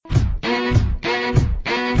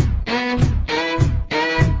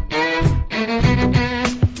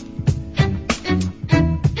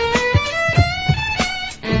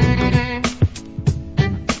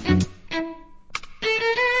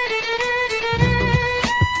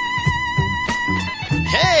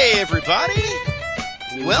everybody.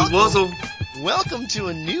 Wuzzle wuzzle. Welcome to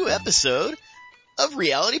a new episode of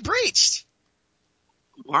Reality Breached.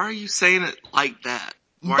 Why are you saying it like that?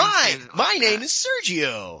 My name is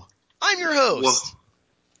Sergio. I'm your host. Whoa.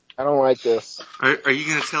 I don't like this. Are you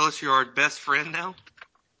going to tell us you're our best friend now?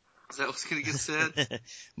 Is that what's going to get said?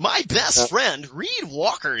 My best friend, Reed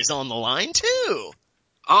Walker, is on the line too.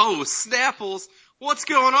 Oh, Snapples. What's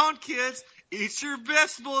going on, kids? Eat your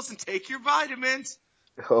vegetables and take your vitamins.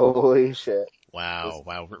 Holy shit.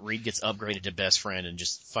 Wow. Reed gets upgraded to best friend and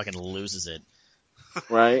just fucking loses it.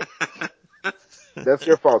 Right? That's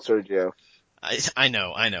your fault, Sergio. I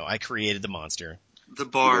know. I created the monster. The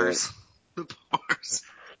bars. Yeah. The bars.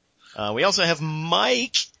 We also have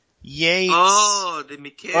Mike Yates. Oh, the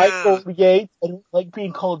Mikhail. Michael Yates. I don't like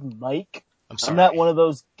being called Mike. I'm sorry. I'm not one of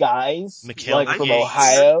those guys Mikhail like from Yates.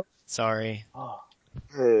 Ohio. Sorry. Oh.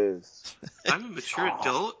 I'm a mature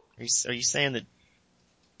adult. Are you saying that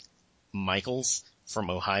Michaels from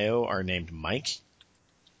Ohio are named Mike?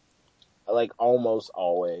 Like almost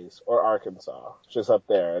always. Or Arkansas. Just up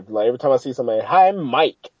there. Like every time I see somebody, hi, I'm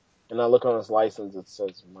Mike. And I look on his license, it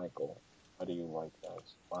says Michael. How do you like that?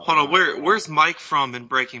 Wow. Hold on, where's Mike from in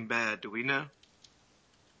Breaking Bad? Do we know?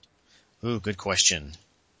 Ooh, good question.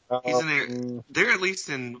 He's in they're at least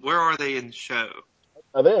in, where are they in the show?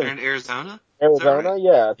 Are they They're in Arizona? Arizona? Right?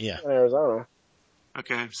 Yeah. Yeah. In Arizona.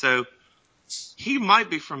 Okay, so he might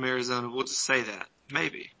be from Arizona. We'll just say that.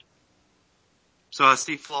 Maybe. So I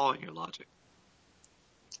see flaw in your logic.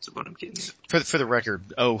 That's what I'm getting at. For the record,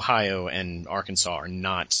 Ohio and Arkansas are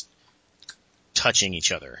not touching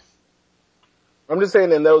each other. I'm just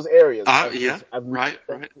saying in those areas. Right.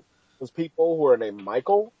 There's people who are named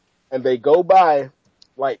Michael, and they go by,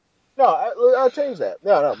 like, no, I'll change that.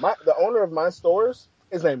 No, the owner of my stores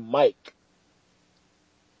is named Mike.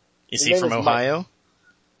 Is he from Ohio?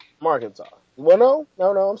 From Arkansas. Well,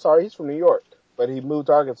 no, I'm sorry, he's from New York, but he moved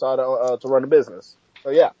to Arkansas to run a business. So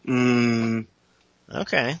yeah.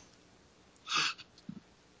 Okay.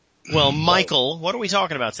 Well, Michael, what are we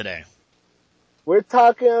talking about today? We're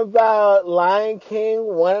talking about Lion King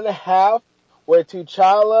 1.5, where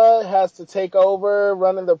T'Challa has to take over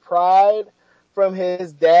running the Pride from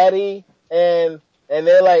his daddy, and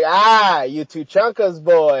they're like, you T'Chunka's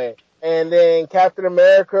boy. And then Captain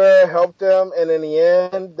America helped him, and in the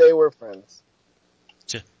end, they were friends.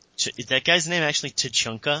 Is that guy's name actually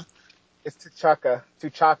T'Chunka? It's T'Chaka.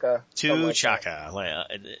 T'Chaka.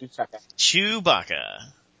 Chewbacca.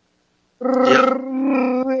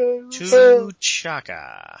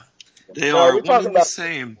 T'Chaka. They are one and the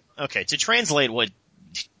same. Okay, to translate what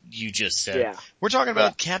you just said, we're talking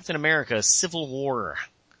about Captain America: Civil War.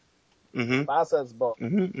 Mm-hmm.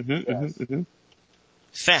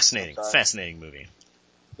 Fascinating movie.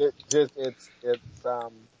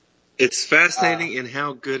 It's fascinating in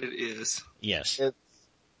how good it is. Yes. It's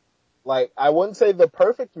like, I wouldn't say the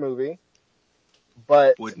perfect movie,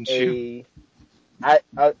 but wouldn't you?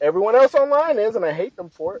 Everyone else online is, and I hate them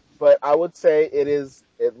for it, but I would say it is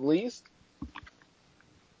at least,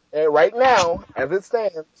 right now, as it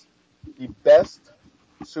stands, the best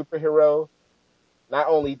superhero, not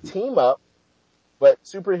only team up, but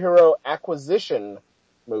superhero acquisition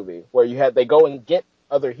movie, where they go and get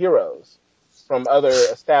other heroes from other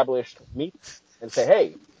established meets and say,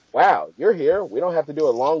 hey, wow, you're here. We don't have to do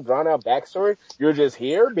a long drawn out backstory. You're just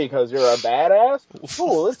here because you're a badass.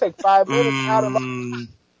 Cool. Let's take 5 minutes out of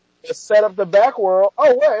to set up the back world.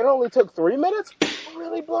 Oh, wait, it only took 3 minutes? I'm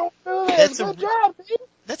really blown through this. Good job, dude.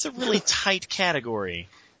 That's a really tight category.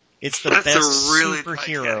 It's the best really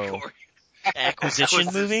superhero acquisition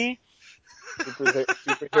movie.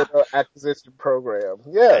 Superhero acquisition program.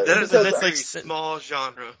 Yeah. That's like small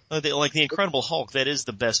genre. Like the Incredible Hulk, that is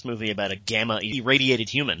the best movie about a gamma irradiated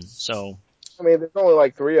human, so. I mean, there's only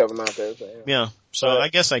like 3 of them out there. So I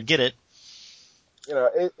guess I get it. You know,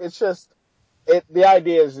 it's just, the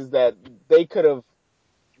idea is that they could have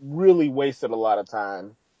really wasted a lot of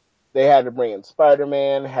time. They had to bring in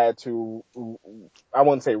Spider-Man, had to, I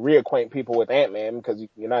wouldn't say reacquaint people with Ant-Man, because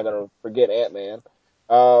you're not going to forget Ant-Man.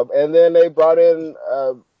 And then they brought in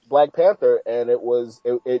Black Panther, and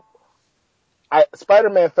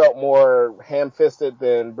Spider-Man felt more ham-fisted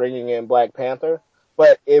than bringing in Black Panther,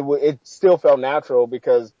 but it still felt natural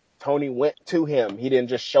because Tony went to him. He didn't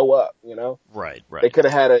just show up, you know? Right. They could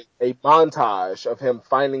have had a montage of him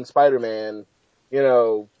finding Spider-Man, you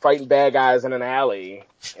know, fighting bad guys in an alley.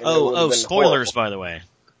 Spoilers, by the way.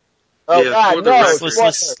 Oh, yeah, God, no!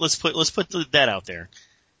 Let's put that out there.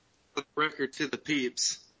 The record to the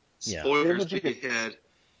peeps. Yeah. Spoilers big ahead.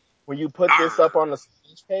 When you put this up on the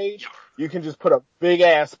stage page, you can just put a big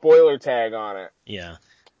ass spoiler tag on it. Yeah.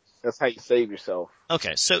 That's how you save yourself.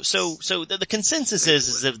 Okay, so the consensus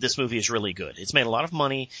is that this movie is really good. It's made a lot of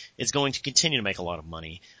money. It's going to continue to make a lot of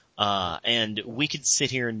money. And we could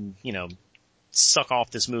sit here and, suck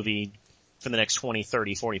off this movie for the next 20,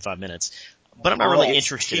 30, 45 minutes. But I'm not really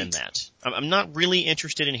interested in that. I'm not really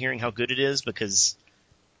interested in hearing how good it is because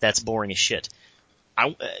that's boring as shit.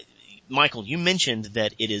 Michael, you mentioned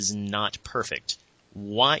that it is not perfect.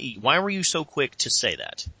 Why were you so quick to say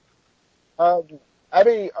that?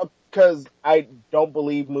 Because I don't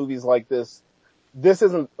believe movies like this. This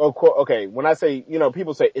isn't, okay, when I say,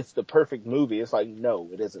 people say it's the perfect movie, it's like, no,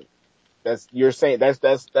 it isn't. You're saying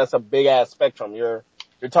that's a big ass spectrum. You're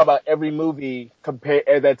talking about every movie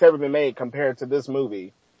that's ever been made compared to this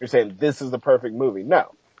movie. You're saying this is the perfect movie.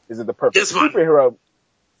 No. Is it the perfect superhero?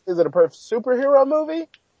 Is it a perfect superhero movie?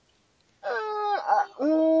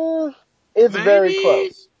 It's Maybe. Very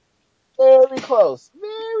close. Very close.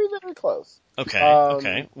 Very, very close.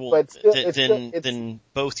 Okay. Well, but still, then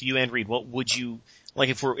both you and Reed, what would you, like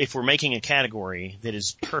if we're making a category that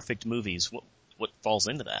is perfect movies, what falls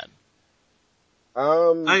into that?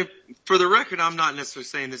 For the record, I'm not necessarily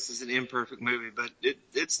saying this is an imperfect movie, but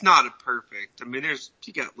it's not a perfect. I mean,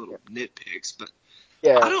 you got little nitpicks, but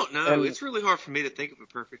yeah, I don't know. It's really hard for me to think of a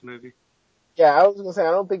perfect movie. Yeah, I was gonna say,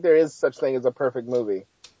 I don't think there is such thing as a perfect movie.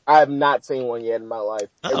 I have not seen one yet in my life.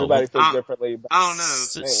 Everybody feels differently. I don't know.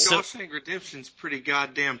 Shawshank Redemption's pretty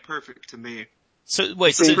goddamn perfect to me. So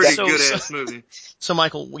wait, it's a pretty good ass movie. So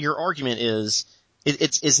Michael, your argument is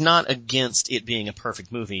it's not against it being a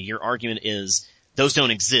perfect movie. Your argument is those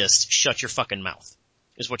don't exist. Shut your fucking mouth.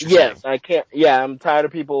 Is what you're saying. Yes, I can't. Yeah, I'm tired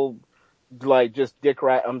of people like just dick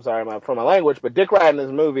rat. I'm sorry for my language, but dick rat in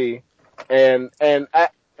this movie,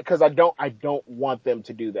 because I don't want them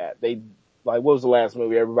to do that. What was the last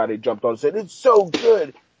movie everybody jumped on and said, it's so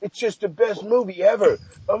good. It's just the best movie ever.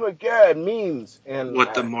 Oh my God, memes. And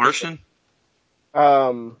The Martian?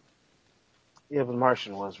 Yeah, The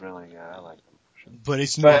Martian was really good. I like The Martian. But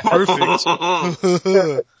it's not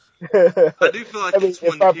perfect. I do feel like it's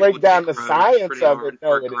if I break down the science of it,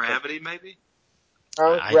 no, Gravity, maybe?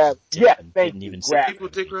 Yeah, thank you. Gravity. People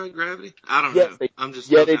dick ride Gravity? I don't know. I'm just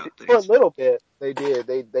they did for a little bit. They did.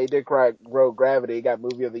 They dick ride Gravity. It got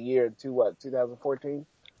Movie of the Year in 2014?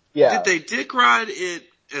 Yeah. Did they dick ride it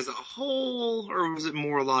as a whole, or was it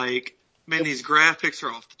more like, man, these graphics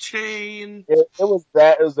are off the chain? It was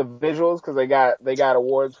that. It was the visuals, because they got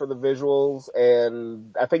awards for the visuals,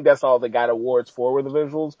 and I think that's all they got awards for were the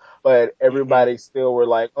visuals. But everybody still were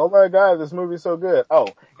like, "Oh my God, this movie's so good!" Oh,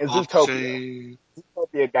 and Zootopia.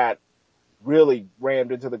 Zootopia got really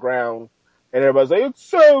rammed into the ground, and everybody's like, "It's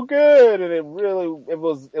so good," and it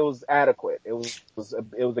was adequate. It was a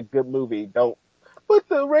good movie. But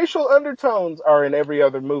the racial undertones are in every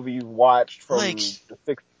other movie you've watched from the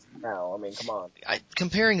 60s now. I mean, come on.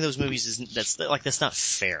 Comparing those movies that's not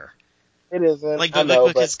fair. It isn't.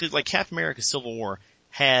 Because Captain America: Civil War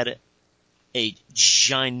had a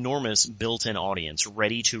ginormous built-in audience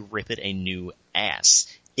ready to rip it a new ass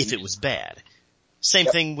if it was bad. Same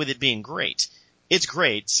thing with it being great. It's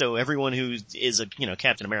great, so everyone who is a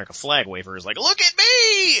Captain America flag waver is like, look at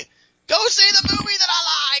me! Go see the movie that I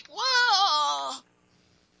like! Whoa!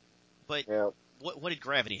 But what did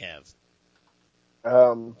Gravity have?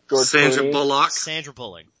 Sandra Bullock. Sandra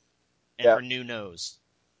Bullock. And her new nose.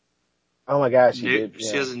 Oh my gosh, she did.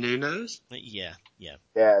 She has a new nose? Yeah. Yes,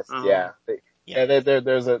 there's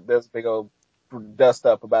a big old dust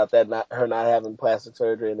up about that, her not having plastic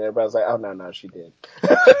surgery, and everybody's like, oh no, she did.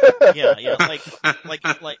 yeah, like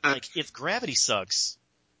if Gravity sucks,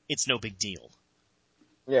 it's no big deal.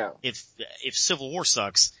 Yeah. If Civil War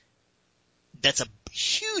sucks, that's a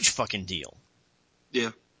huge fucking deal.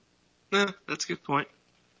 Yeah. No, that's a good point.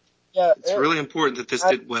 Yeah. It's really important that this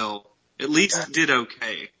did well. At least did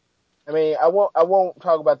okay. I mean, I won't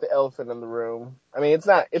talk about the elephant in the room. I mean, it's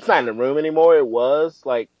not in the room anymore. It was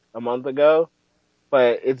like a month ago,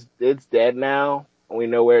 but it's dead now, and we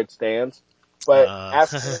know where it stands. But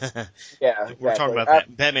exactly. We're talking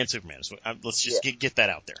about Batman, Superman. So let's just get that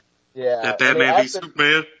out there. Yeah. That Batman v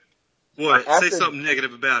Superman? What? Say something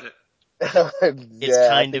negative about it. It's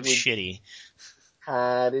kind of shitty.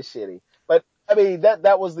 Kind of shitty. But, I mean,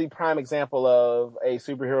 that was the prime example of a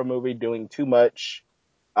superhero movie doing too much,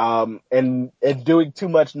 and doing too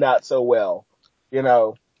much not so well.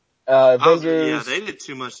 Avengers. They did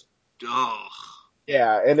too much. Oh.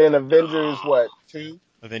 Yeah, and then Avengers, 2?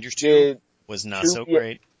 Avengers 2 was not so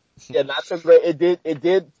great. Yeah, not so great. It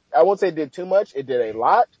did, I won't say it did too much. It did a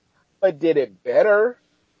lot, but did it better.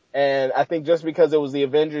 And I think just because it was the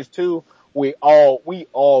Avengers 2, we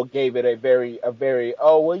all gave it a very,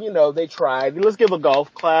 they tried. Let's give a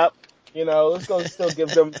golf clap. You know, it's going to still give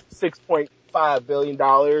them $6.5 billion,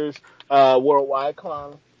 worldwide. Come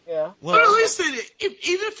on. Yeah. But at Well, least even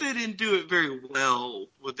if they didn't do it very well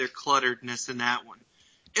with their clutteredness in that one,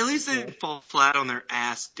 at least they didn't fall flat on their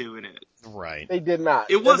ass doing it. right. They did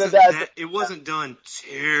not. It wasn't That- it wasn't done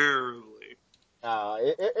terribly.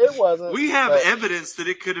 it wasn't. We have But, evidence that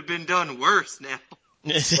it could have been done worse now.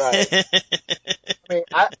 right. I mean,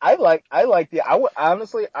 I like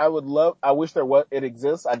honestly, I wish it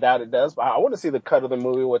exists. I doubt it does, but I want to see the cut of the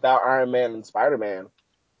movie without Iron Man and Spider-Man.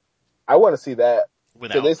 I want to see that.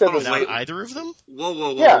 Without, they said wait. either of them?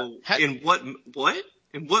 Whoa. Yeah. In what?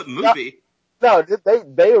 In what movie? No,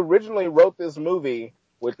 they originally wrote this movie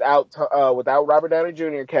without Robert Downey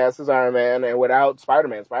Jr. cast as Iron Man and without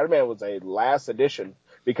Spider-Man. Spider-Man was a last edition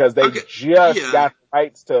because they just got the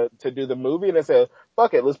rights to do the movie, and they said,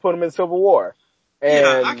 "Fuck it, let's put him in Civil War." And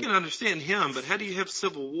Yeah, I can understand him, but how do you have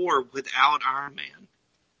Civil War without Iron Man?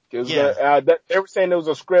 they were saying there was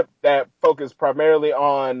a script that focused primarily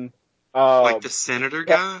on Like the senator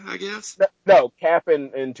guy, I guess? No, Cap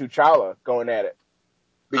and T'Challa going at it.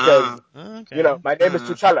 Because, okay. My name is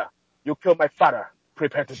T'Challa. You killed my father.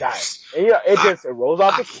 Prepare to die. And, it rolls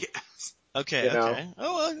off the guess. Okay, okay.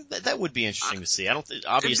 Oh, well, that would be interesting to see.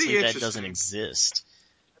 Obviously that doesn't exist.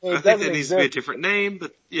 I think that needs to be a different name,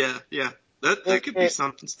 but yeah. That could be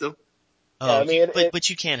something still. Oh, but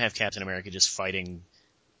you can't have Captain America just fighting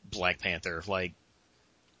Black Panther, like,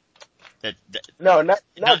 that no, not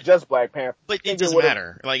just Black Panther. But it doesn't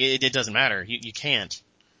matter. Like, it doesn't matter. You can't.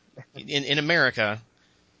 In America,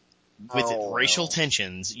 with racial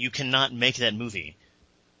tensions, you cannot make that movie.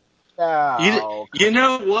 Oh, you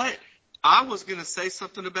know what? I was gonna say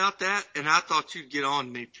something about that, and I thought you'd get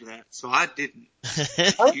on me for that, so I didn't.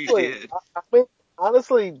 You did. I mean,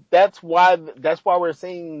 honestly, that's why we're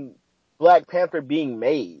seeing Black Panther being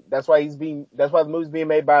made. That's why the movie's being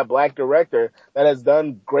made by a black director that has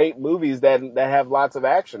done great movies that have lots of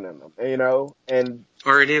action in them, and.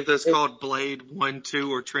 Are any of those called Blade 1,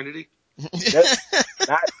 2, or Trinity?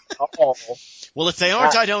 Not all. Well, if they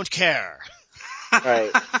aren't, I don't care.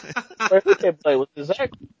 Right. Wait, who did Blade? Was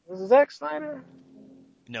it Zack Snyder?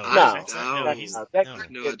 No. No, no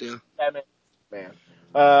idea. Man.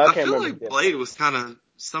 I feel like Blade was kind of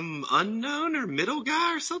some unknown or middle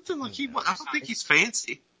guy or something. Like I don't think he's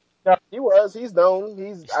fancy. No, he was. He's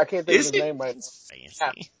known. I can't think of his name right now.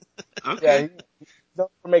 Fancy. Yeah. Okay. Yeah, he's known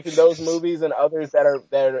for making those movies and others that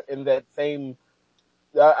are in that same.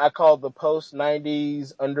 I call the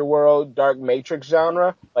post-90s underworld dark Matrix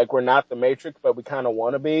genre. Like, we're not the Matrix, but we kind of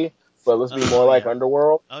want to be. But let's be more like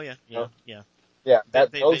Underworld. Oh, yeah. Yeah,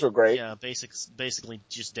 those are great. Yeah, basically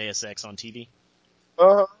just Deus Ex on TV.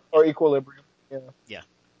 Or Equilibrium. Yeah.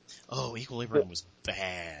 Oh, Equilibrium was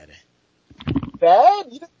bad. Bad?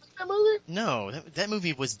 You didn't like that movie? No, that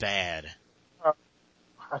movie was bad. I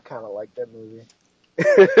kind of like that movie.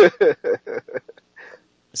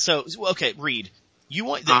 So, okay, Reed.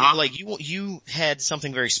 You had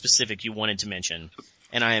something very specific you wanted to mention,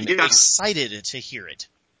 and I am excited to hear it.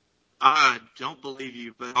 I don't believe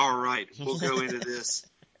you, but all right, we'll go into this.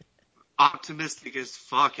 Optimistic as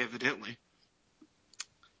fuck, evidently.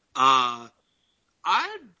 I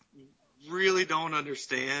really don't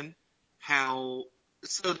understand how.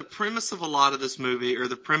 So the premise of a lot of this movie, or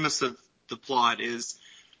the premise of the plot, is,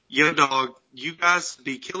 yo, dog, you guys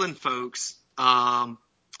be killing folks.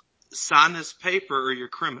 Sign this paper or you're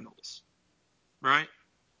criminals, right?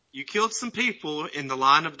 You killed some people in the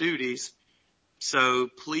line of duties, so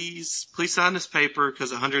please sign this paper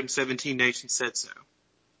because 117 nations said so,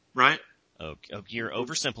 right? Okay, you're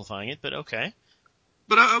oversimplifying it, but okay.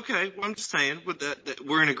 But okay, well, I'm just saying with that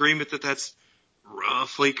we're in agreement that that's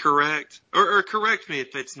roughly correct, or correct me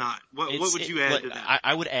if it's not. What would you add to that?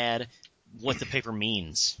 I would add what the paper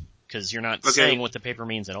means, because you're not saying what the paper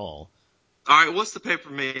means at all. All right, what's the paper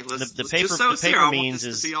mean? The paper means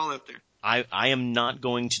is be all out there. I am not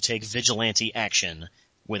going to take vigilante action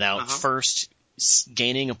without first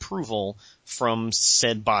gaining approval from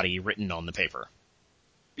said body written on the paper.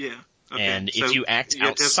 Yeah. Okay. And if you act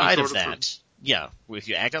outside of that, if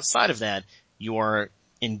you act outside of that, you are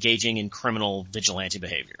engaging in criminal vigilante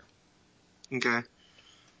behavior. Okay.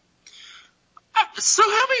 So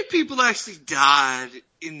how many people actually died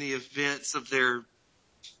in the events of their?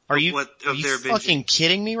 Are you fucking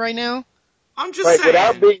kidding me right now? I'm just saying.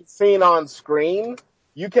 Without being seen on screen,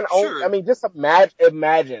 you can only, I mean, just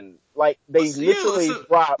imagine, like, they literally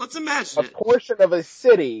dropped a portion of a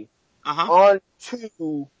city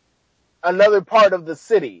onto another part of the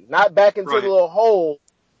city, not back into the little hole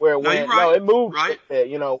where it went. No, it moved,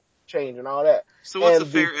 change and all that. So what's a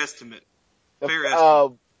fair estimate?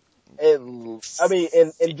 I mean,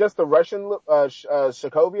 in just the Russian,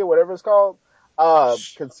 Sokovia, whatever it's called,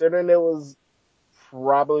 considering it was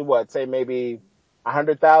probably say maybe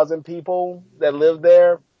 100,000 people that lived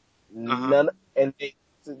there, none, and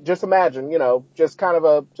just imagine, just kind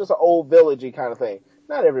of just an old villagey kind of thing.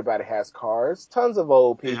 Not everybody has cars. Tons of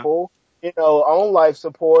old people, on life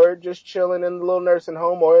support, just chilling in the little nursing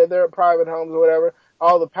home or their private homes or whatever.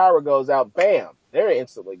 All the power goes out, bam, they're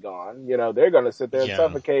instantly gone. They're going to sit there and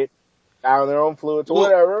suffocate down their own fluids or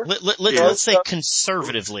whatever. Let's say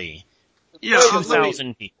conservatively,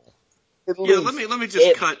 2,000 people. Let me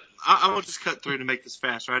just cut. I will just cut through to make this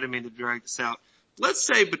faster. I didn't mean to drag this out. Let's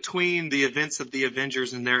say between the events of the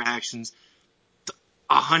Avengers and their actions,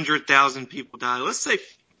 100,000 people die. Let's say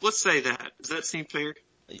that. Does that seem fair?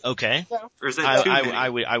 Okay. Yeah. Or is that too many?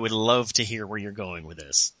 I would love to hear where you're going with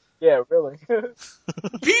this. Yeah, really.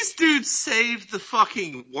 These dudes saved the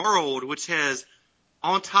fucking world, which has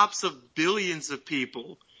on tops of billions of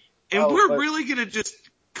people, and we're really gonna just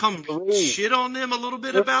come shit on them a little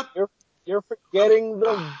bit about. You're forgetting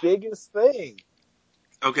the biggest thing.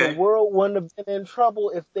 Okay. The world wouldn't have been in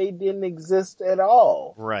trouble if they didn't exist at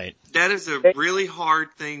all. Right. That is a really hard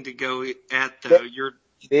thing to go at, though.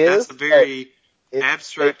 That's a very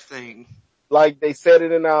abstract thing. Like they said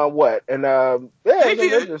it in what? And they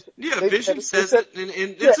did. Vision says it, and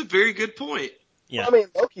it's a very good point. Yeah. Well, I mean,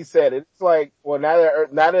 Loki said it. It's like, well,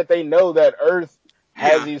 now that they know that Earth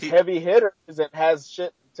has these heavy hitters and has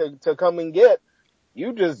shit to come and get,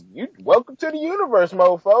 you welcome to the universe,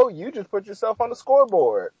 mofo. You just put yourself on the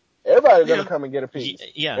scoreboard. Everybody's gonna come and get a piece.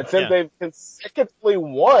 And since they've consecutively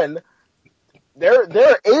won, there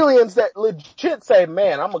are aliens that legit say,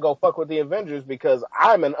 man, I'm gonna go fuck with the Avengers because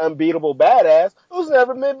I'm an unbeatable badass who's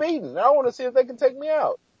never been beaten. I want to see if they can take me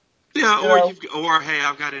out. Yeah, or hey,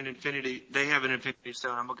 I've got an Infinity. They have an Infinity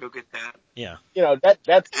Stone. I'm gonna go get that. Yeah.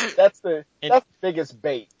 That's the biggest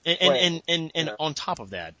bait. And on top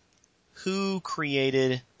of that, who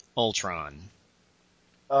created Ultron?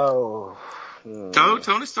 Oh.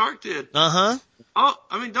 Tony Stark did. Uh-huh. Oh,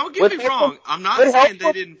 I mean, don't get me wrong. I'm not saying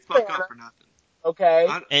they didn't fuck up or nothing. Okay.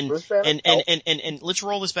 And let's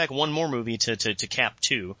roll this back one more movie to Cap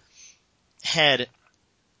 2. Had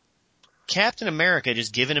Captain America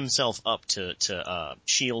just given himself up to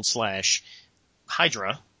SHIELD /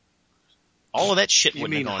 Hydra, all of that shit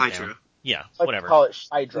wouldn't have gone Hydra? Down. Yeah, whatever. Call it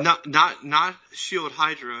Hydra. Not SHIELD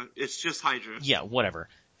Hydra. It's just Hydra. Yeah, whatever.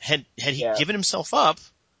 Had he given himself up,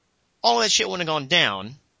 all of that shit wouldn't have gone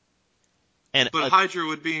down. But Hydra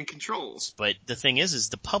would be in control. But the thing is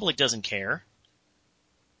the public doesn't care.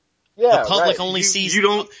 Yeah, the public only sees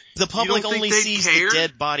the public only sees care? the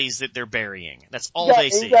dead bodies that they're burying. That's all they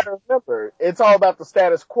see. You gotta remember, it's all about the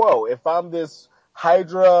status quo. If I'm this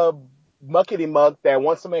Hydra muckety muck that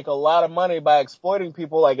wants to make a lot of money by exploiting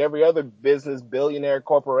people like every other business billionaire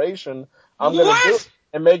corporation, I'm gonna do it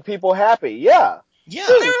and make people happy. Yeah. Yeah.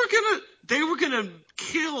 They were gonna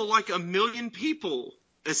kill like 1 million people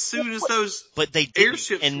as soon as those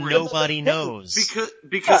airships and were nobody knows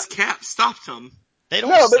because Cap stopped them. They don't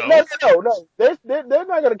No. They're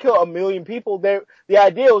not going to kill 1 million people. The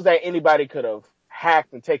idea was that anybody could have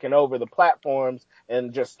hacked and taken over the platforms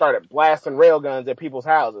and just started blasting railguns at people's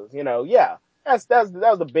houses. Yeah. That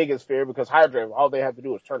was the biggest fear because Hydra, all they have to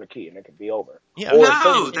do is turn a key and it could be over. Yeah.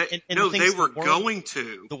 They were going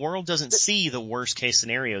to. The world doesn't see the worst case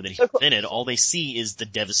scenario that he invented. All they see is the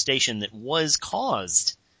devastation that was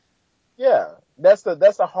caused. Yeah. That's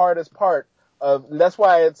the hardest part. That's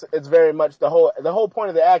why it's very much the whole point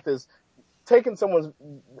of the act is taking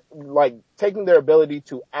taking their ability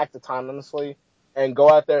to act autonomously and go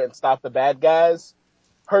out there and stop the bad guys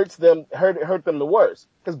hurt them the worst.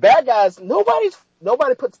 Because bad guys, nobody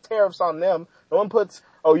puts tariffs on them. No one puts,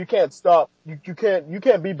 you can't stop, you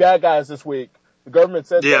can't be bad guys this week. The government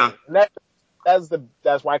said that. And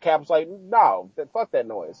that's why Cap was like, no, fuck that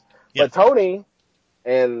noise. Yep. But Tony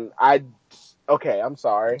and I'm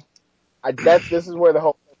sorry. This is where the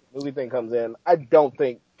whole movie thing comes in. I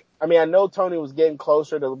know Tony was getting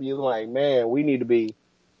closer to being like, man, we need to be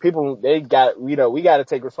people. We got to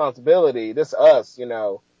take responsibility. This us,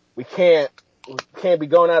 we can't be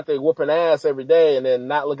going out there whooping ass every day and then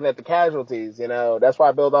not looking at the casualties. That's why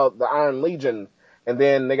I built out the Iron Legion, and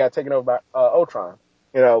then they got taken over by Ultron.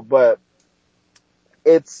 But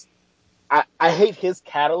I hate his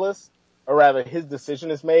catalyst, or rather, his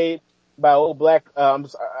decision is made by old black,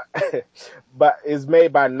 but is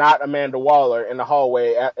made by not Amanda Waller in the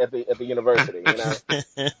hallway at the university.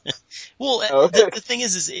 Well, the thing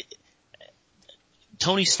is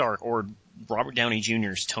Tony Stark, or Robert Downey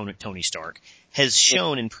Jr.'s Tony Stark, has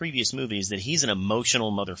shown in previous movies that he's an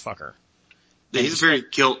emotional motherfucker. He's very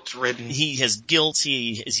guilt-ridden. He has guilt.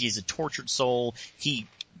 He's a tortured soul. He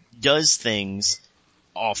does things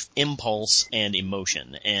off impulse and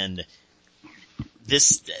emotion, and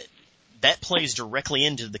that plays directly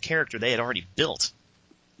into the character they had already built.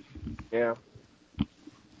 Yeah.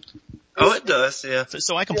 Oh, it does, yeah.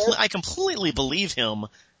 So I completely believe him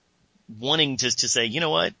wanting to say, you know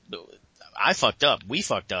what, I fucked up. We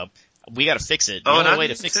fucked up. We got to fix it. The only way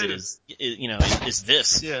to fix it is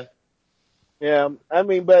this. Yeah. Yeah. I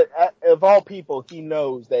mean, but of all people, he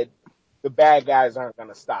knows that the bad guys aren't going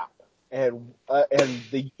to stop, and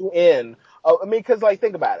the UN. Oh, I mean, because like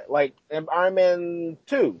think about it. Like in Iron Man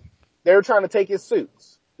 2, they were trying to take his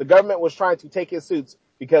suits. The government was trying to take his suits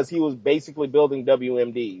because he was basically building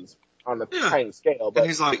WMDs on a tiny scale. But and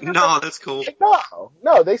he's like, no, that's cool.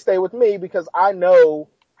 No, they stay with me because I know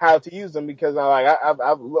how to use them because I've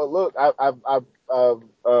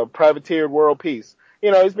privateered world peace.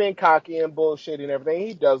 You know, he's being cocky and bullshitty and everything.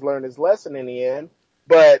 He does learn his lesson in the end,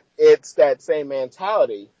 but it's that same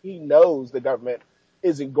mentality. He knows the government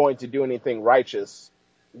isn't going to do anything righteous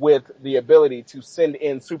with the ability to send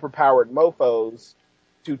in superpowered mofos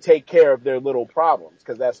to take care of their little problems,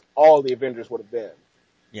 because that's all the Avengers would have been.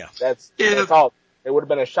 Yeah. That's all. It would have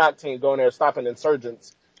been a shock team going there stopping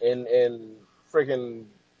insurgents in freaking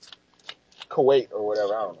Kuwait or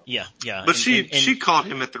whatever. I don't know. Yeah, yeah. But she caught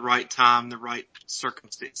him at the right time, the right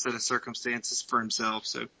set of circumstances for himself.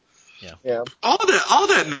 So yeah. All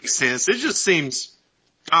that makes sense. It just seems,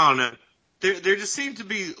 I don't know. There just seemed to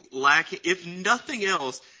be lacking, if nothing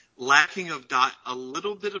else, lacking of a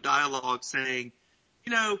little bit of dialogue saying,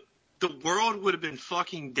 you know, the world would have been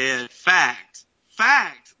fucking dead. Fact,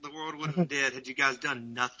 the world would have been dead had you guys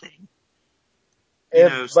done nothing.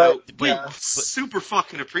 We super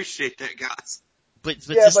fucking appreciate that, guys. But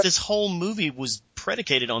this whole movie was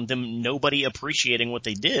predicated on them nobody appreciating what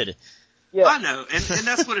they did. Yeah. I know, and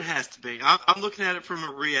that's what it has to be. I'm looking at it from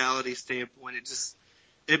a reality standpoint.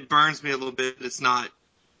 It burns me a little bit that it's not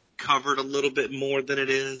covered a little bit more than it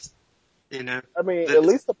is. You know. I mean, at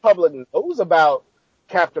least the public knows about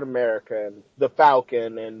Captain America and the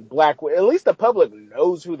Falcon and Black Widow. At least the public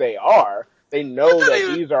knows who they are. They know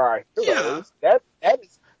that these are our heroes. Yeah.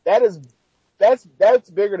 That's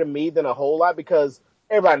bigger to me than a whole lot, because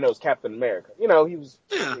everybody knows Captain America. You know, he was,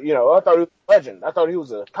 I thought he was a legend. I thought he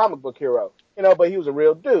was a comic book hero. But he was a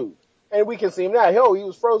real dude. And we can see him now. He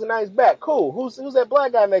was frozen, now he's back. Cool. Who's that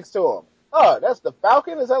black guy next to him? Oh, that's the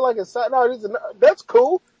Falcon? Is that like his son? No, that's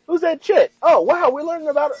cool. Who's that chick? Oh, wow, we're learning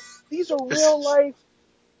about it. These are real life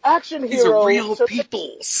action heroes. These are real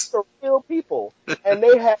people. These are real people. And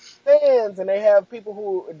they have fans, and they have people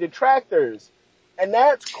who are detractors. And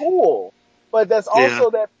that's cool. But that's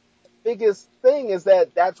also that biggest thing, is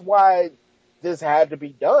that's why this had to be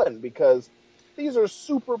done, because these are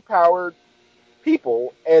super powered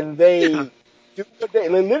people, and they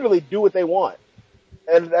literally do what they want.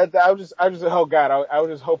 And I was just, oh God, I was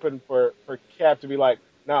just hoping for Cap to be like,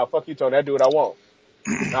 nah, fuck you, Tony, I do what I want.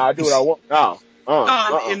 Nah, I do what I want. No.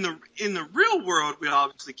 In the real world, we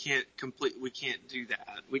obviously can't do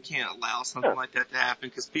that. We can't allow something like that to happen,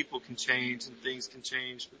 because people can change and things can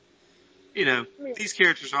change. But, these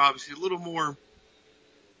characters are obviously a little more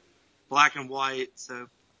black and white, so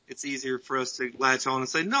it's easier for us to latch on and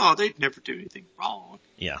say, no, they'd never do anything wrong.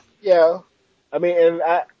 Yeah. Yeah. I mean, and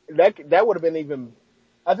that would have been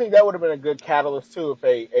I think that would have been a good catalyst too, if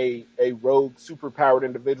a rogue, superpowered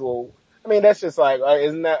individual. I mean, that's just like,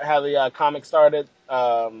 isn't that how the comic started?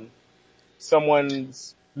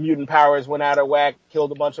 Someone's mutant powers went out of whack,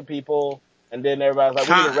 killed a bunch of people, and then everybody's like,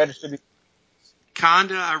 we need to register these.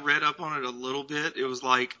 Kinda, I read up on it a little bit. It was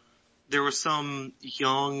like, there was some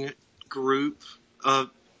young group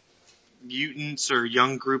of mutants or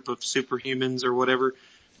young group of superhumans or whatever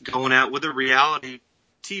going out with a reality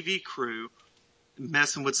TV crew,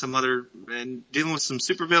 messing with some other and dealing with some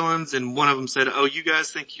supervillains, and one of them said, oh, you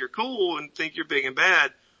guys think you're cool and think you're big and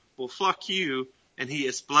bad, well, fuck you. And he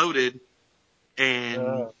exploded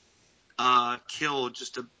and killed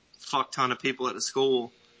just a fuck ton of people at the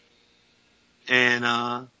school,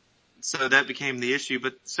 and so that became the issue.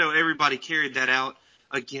 But so everybody carried that out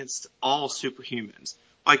against all superhumans.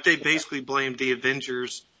 Like, they basically blamed the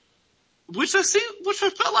Avengers, which I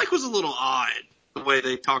felt like was a little odd, the way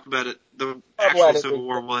they talked about it. The actual Civil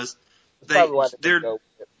War was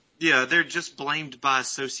they're just blamed by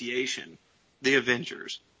association, the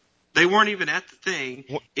Avengers. They weren't even at the thing.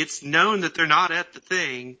 It's known that they're not at the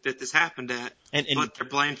thing that this happened at, but they're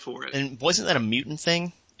blamed for it. And wasn't that a mutant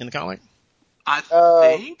thing in the comic?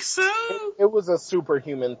 I think so. It was a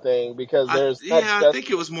superhuman thing, because there's I think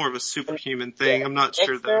it was more of a superhuman thing. I'm not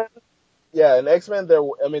sure though. Yeah, in X-Men,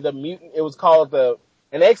 the mutant, it was called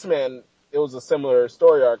in X-Men, it was a similar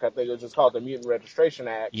story arc. I think it was just called the Mutant Registration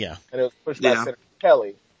Act, Yeah. and it was pushed by Yeah. Senator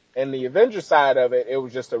Kelly. And the Avengers side of it, it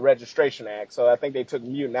was just a registration act. So I think they took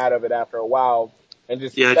mutant out of it after a while, and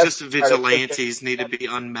Yeah, that's just started pushing. vigilantes need to be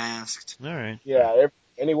unmasked. All right. Yeah,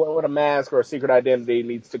 anyone with a mask or a secret identity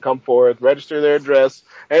needs to come forth, register their address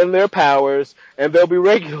and their powers, and they'll be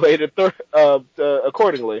regulated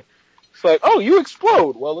accordingly. It's like, oh, you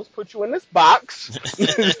explode. Well, let's put you in this box.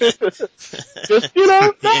 Just,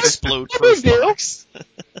 The no explode big proof deal. box.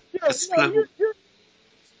 Yeah, Explode. you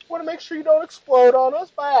want to make sure you don't explode on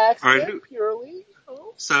us by All accident, right. purely.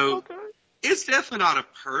 Oh, So okay. it's definitely not a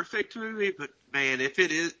perfect movie, but man, if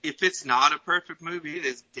it's not a perfect movie, it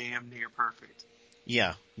is damn near perfect.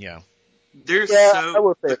 Yeah. Yeah. There's Yeah, I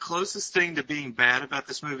will the say. closest thing to being bad about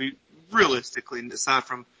this movie, realistically, aside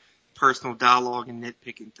from personal dialogue and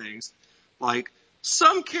nitpicking things, like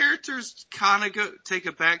some characters kind of take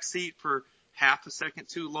a back seat for half a second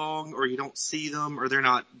too long, or you don't see them, or they're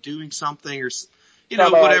not doing something, or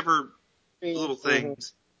whatever little Mhm.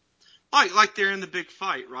 things. Like they're in the big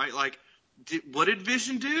fight, right? Like, what did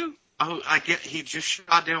Vision do? Oh, he just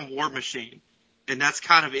shot down War Machine, and that's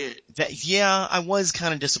kind of it. Yeah, I was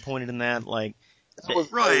kind of disappointed in that. Like, That was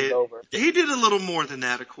glazed Right. over. He did a little more than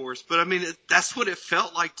that, of course, but I mean, that's what it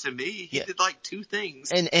felt like to me. He Yeah. did like two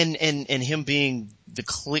things. and him being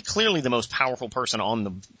clearly the most powerful person on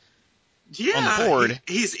the Yeah, board.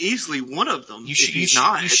 he's easily one of them. You if should he's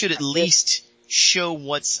not, you should at least show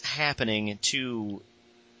what's happening to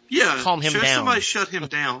yeah, calm him show down. somebody shut him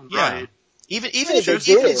down. Yeah. Right. Even Hey, if they Show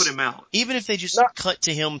somebody did. put him out. even if they just No. cut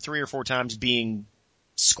to him 3 or 4 times being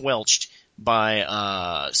squelched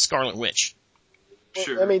by Scarlet Witch.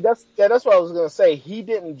 Sure. I mean, that's what I was gonna say. He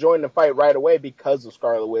didn't join the fight right away because of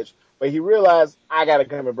Scarlet Witch, but he realized I gotta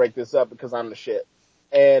come and break this up because I'm the shit,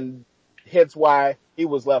 and hence why he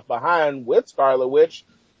was left behind with Scarlet Witch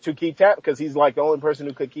to keep tabs because he's like the only person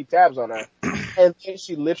who could keep tabs on her, and then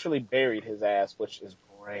she literally buried his ass, which is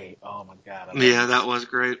great. Oh my god, I love Yeah, it. that was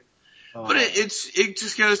great. Oh. But it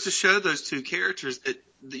just goes to show those two characters that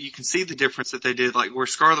you can see the difference that they did. Like where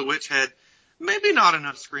Scarlet Witch had maybe not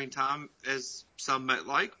enough screen time as some might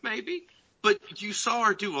like, maybe, but you saw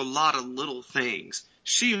her do a lot of little things.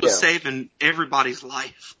 She was Yeah. saving everybody's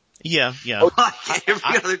life. Yeah. Like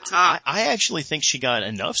every other time. I actually think she got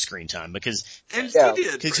enough screen time because And Yeah. she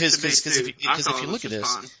did. because if you look at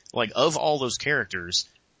this, like of all those characters,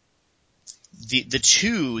 the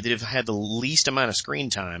two that have had the least amount of screen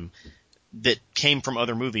time that came from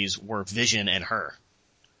other movies were Vision and her.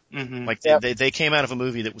 Mm-hmm. Like Yep. they came out of a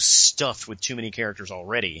movie that was stuffed with too many characters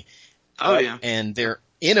already. Oh yeah. And they're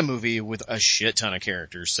in a movie with a shit ton of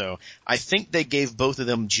characters. So I think they gave both of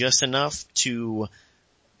them just enough to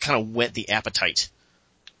kind of whet the appetite.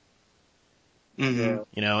 Mm-hmm.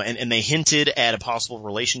 Yeah. And they hinted at a possible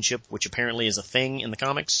relationship, which apparently is a thing in the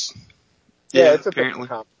comics. Yeah, it's a apparently.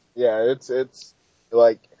 thing. Yeah, it's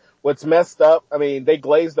like what's messed up. I mean, they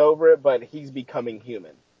glazed over it, but he's becoming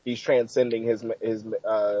human. He's transcending his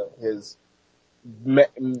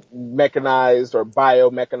mechanized or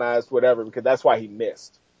biomechanized, whatever, because that's why he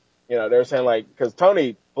missed. They're saying like because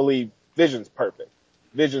Tony believed Vision's perfect,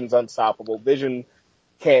 Vision's unstoppable, Vision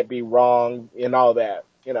can't be wrong, and all that.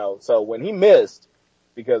 So when he missed,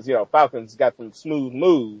 because Falcon's got them smooth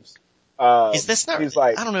moves. He's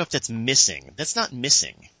like, I don't know if that's missing. That's not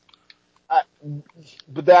missing.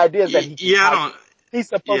 But the idea is that he's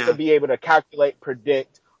supposed to Yeah. be able to calculate,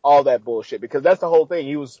 predict all that bullshit because that's the whole thing.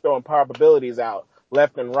 He was throwing probabilities out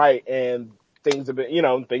left and right, and things have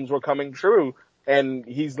been, things were coming true. And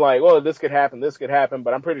he's like, well, this could happen,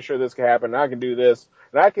 but I'm pretty sure this could happen. And I can do this,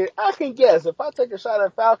 and I can guess if I take a shot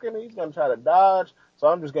at Falcon, he's gonna try to dodge. So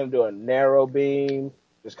I'm just gonna do a narrow beam,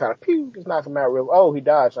 just kind of pew, just knock him out real. Oh, he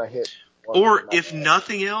dodged. I hit. Or if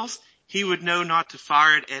nothing else, he would know not to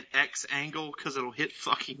fire it at X angle because it'll hit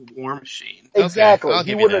fucking War Machine. Exactly. Okay, I'll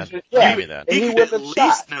he give you wouldn't that. have. Yeah, I'll give you that. and He he could wouldn't at have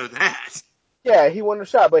least shot. know that. Yeah, he wouldn't have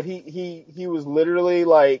shot, but he was literally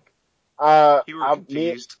like, You were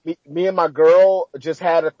confused. me and my girl just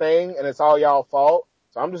had a thing, and it's all y'all fault.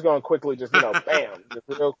 So I'm just gonna quickly just bam,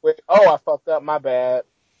 just real quick. Oh, I fucked up. My bad.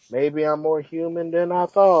 Maybe I'm more human than I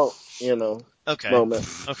thought. Okay. Moment.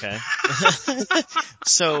 Okay.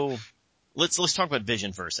 So let's talk about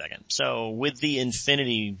Vision for a second. So with the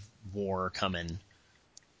Infinity War coming,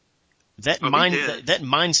 that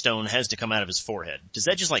Mind Stone has to come out of his forehead. Does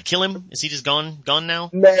that just like kill him? Is he just gone now?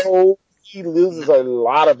 No, he loses a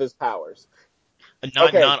lot of his powers.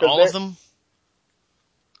 Not all of them?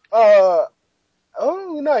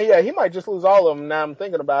 Oh no, yeah, he might just lose all of them. Now I'm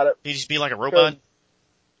thinking about it. He'd just be like a robot?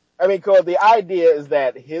 I mean, 'cause the idea is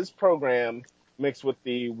that his program mixed with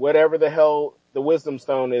the whatever the hell the Wisdom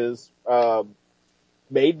Stone is,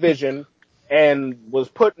 made Vision and was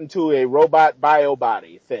put into a robot bio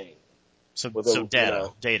body thing. So With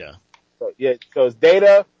data. So it's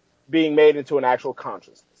data being made into an actual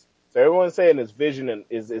consciousness. So everyone's saying his vision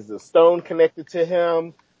is the stone connected to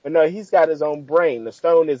him, but no, he's got his own brain. The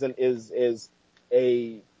stone is a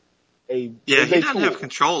Yeah, is he a doesn't tool. have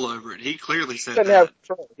control over it. He clearly said Doesn't that. have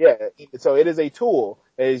control. Yeah, so it is a tool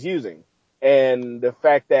that he's using, and the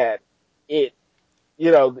fact that it,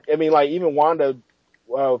 I mean, like even Wanda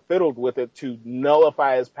fiddled with it to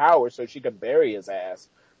nullify his power so she could bury his ass,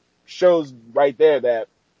 shows right there that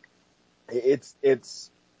he's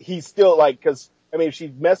still like, because I mean, if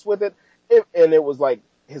she messed with it, and it was like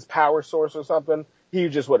his power source or something, he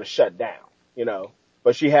just would have shut down,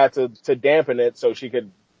 But she had to dampen it so she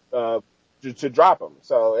could to drop him.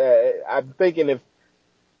 So I'm thinking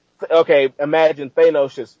imagine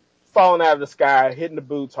Thanos just falling out of the sky, hitting the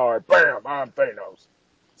boots hard, bam, I'm Thanos.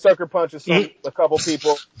 Sucker punches a couple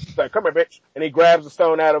people, like, come here, bitch, and he grabs the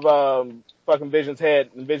stone out of fucking Vision's head,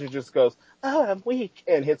 and Vision just goes, oh, I'm weak,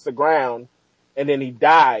 and hits the ground, and then he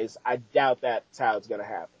dies. I doubt that's how it's gonna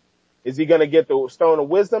happen. Is he gonna get the Stone of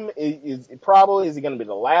Wisdom? Is he going to be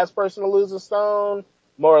the last person to lose a stone?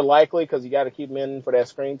 More likely, because you got to keep him in for that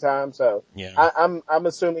screen time. So Yeah. I'm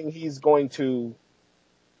assuming he's going to.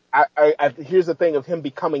 Here's the thing of him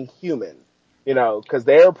becoming human, because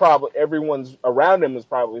everyone's around him is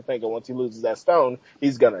probably thinking once he loses that stone,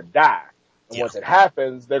 he's gonna die. And once it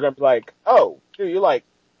happens, they're gonna be like, oh, dude, you're like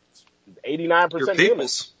 89% Your human.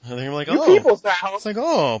 peoples. And they're like, You oh, people's now, it's like,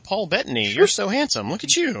 oh, Paul Bettany, you're so handsome. Look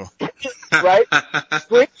at you. right?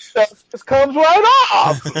 Screen stuff just comes right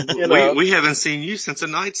off. We haven't seen you since A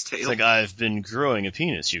Knight's Tale. It's like, I've been growing a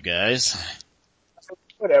penis, you guys.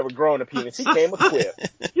 Whatever, growing a penis. He came equipped.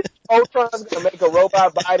 You think Ultron's gonna make a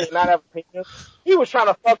robot body and not have a penis? He was trying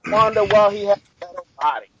to fuck Wanda while he had a metal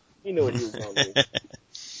body. He knew what he was gonna do.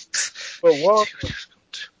 But Wanda,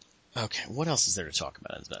 Okay, what else is there to talk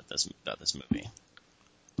about this movie?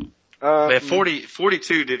 Man,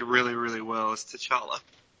 42 did really, really well as T'Challa.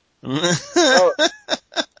 oh,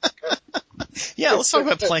 Yeah, let's talk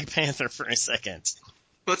about Black Panther for a second.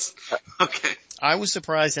 Okay. I was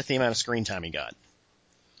surprised at the amount of screen time he got.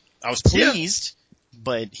 I was pleased,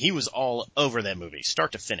 but he was all over that movie,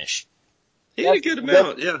 start to finish. He had a good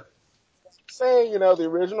amount, yeah. saying, the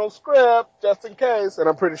original script, just in case, and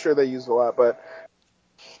I'm pretty sure they used a lot, but.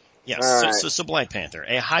 Yes, Right. so Black Panther,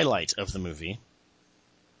 a highlight of the movie.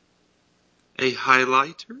 A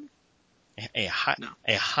highlighter? A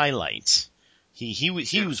highlight. He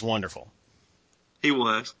was wonderful. He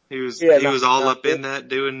was. He Yeah, was all up in that,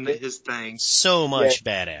 doing his thing. So much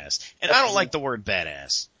badass. And I don't like the word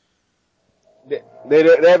badass. They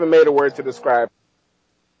haven't made a word to describe.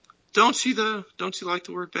 Don't you though? Don't you like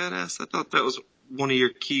the word badass? I thought that was one of your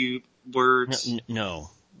key words.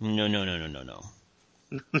 No. No.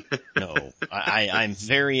 I'm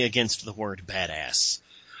very against the word badass.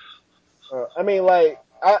 I mean,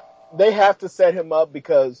 they have to set him up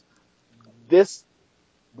because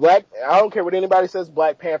I don't care what anybody says,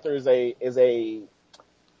 Black Panther I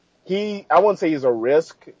wouldn't say he's a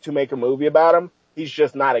risk to make a movie about him. He's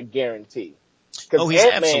just not a guarantee. Oh, he's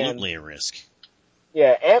absolutely a risk.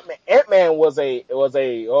 Yeah, Ant-Man was I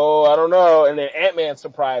don't know, and then Ant-Man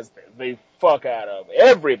surprised the fuck out of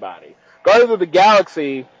everybody. Guardians of the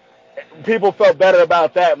Galaxy, people felt better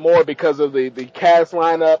about that more because of the cast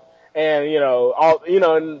lineup, and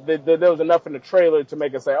there was enough in the trailer to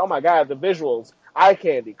make us say, oh my god, the visuals, eye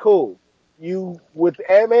candy, cool. With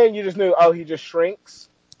Ant-Man, you just knew, oh, he just shrinks.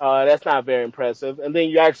 That's not very impressive. And then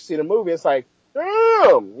you actually see the movie, it's like,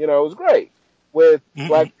 damn, it was great. With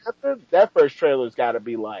Black Panther, that first trailer's got to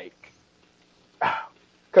be like,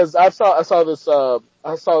 because I saw this,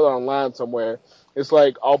 I saw it online somewhere. It's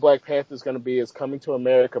like all Black Panther's going to be is Coming to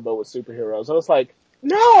America, but with superheroes. And it's like,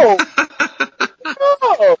 no.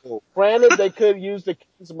 Granted, they could use the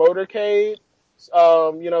King's Motorcade,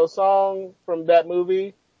 song from that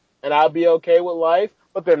movie, and I'll be okay with life.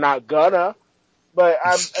 But they're not gonna. But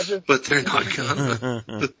But they're not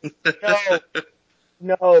gonna.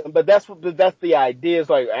 No, but that's the idea. It's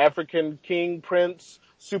like African king, prince,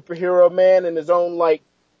 superhero man in his own like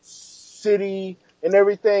city and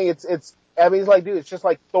everything. It's like, dude, it's just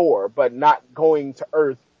like Thor, but not going to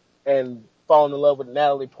Earth and falling in love with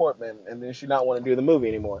Natalie Portman, and then she not want to do the movie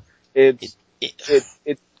anymore. I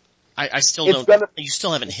still don't. You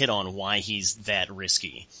still haven't hit on why he's that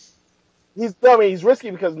risky. He's risky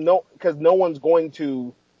because no one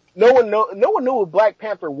knew what Black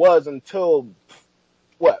Panther was until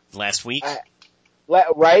what? Last week?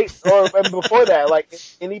 right? And before that, like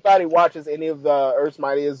if anybody watches any of the Earth's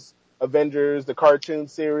Mightiest Avengers, the cartoon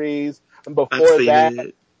series, and I've before seen that,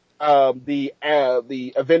 it.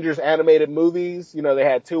 the Avengers animated movies, you know, they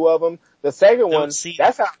had two of them. The second one,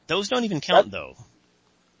 that's how. Those don't even count though.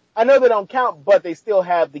 I know they don't count, but they still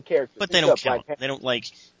have the characters. But they don't count. They don't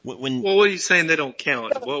like when. Well, what are you saying they don't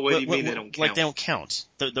count? What do you mean they don't count? Like they don't count.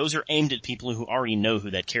 Those are aimed at people who already know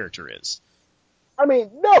who that character is. I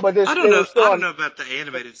mean, no, but I don't know. I don't know about the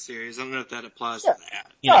animated series. I don't know if that applies to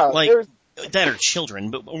that. You know, like that are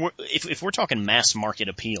children. But if we're talking mass market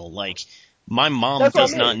appeal, like my mom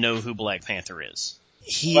does not know who Black Panther is.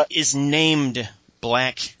 He is named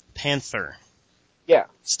Black Panther. Yeah.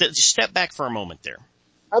 Step back for a moment there.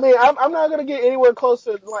 I mean, I'm not going to get anywhere close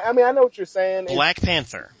to, I mean, I know what you're saying. Black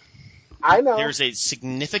Panther. I know. There's a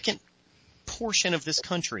significant portion of this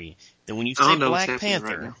country that when you say Black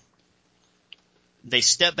Panther, they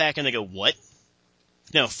step back and they go, what?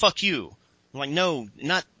 No, fuck you. I'm like, no,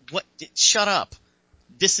 not, what? Shut up.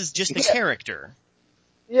 This is just a character.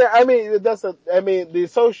 Yeah, I mean, the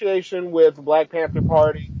association with Black Panther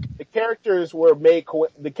Party, the character was made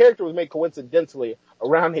coincidentally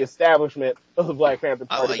around the establishment of the Black Panther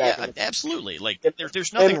Party. Absolutely. Like,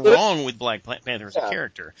 there's nothing wrong with Black Panther as a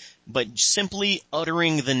character, but simply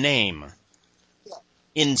uttering the name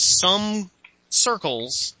in some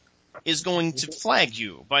circles is going to flag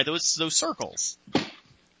you by those circles.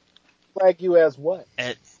 Flag you as what?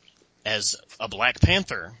 As a Black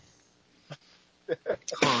Panther.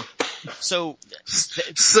 So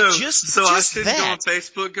I should go on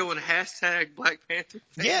Facebook going hashtag Black Panther.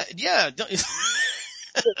 Yeah.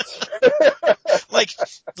 Like,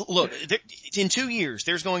 look, in 2 years,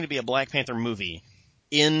 there's going to be a Black Panther movie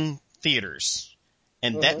in theaters,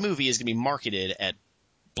 and that movie is going to be marketed at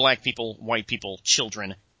black people, white people,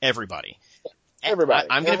 children, everybody. I'm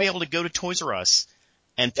going to be able to go to Toys R Us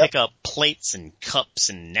and pick up plates and cups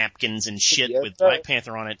and napkins and shit with Black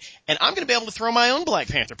Panther on it, and I'm going to be able to throw my own Black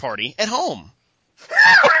Panther party at home.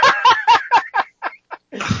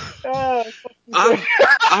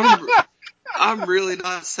 I'm really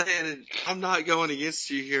not saying it. I'm not going against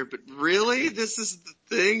you here, but really, this is the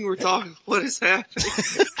thing we're talking. What is happening?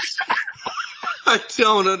 I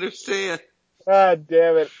don't understand. God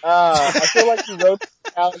damn it! I feel like you wrote this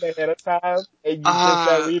down ahead of time, and you just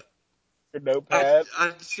got read your notepad.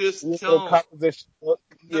 I just don't. Composition book,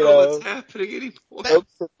 what's happening anymore.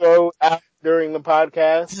 Notes to throw out during the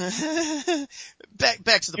podcast.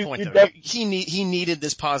 Back to the point though. He needed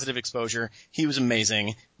this positive exposure. He was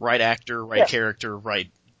amazing. Right actor, right character, right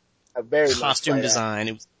costume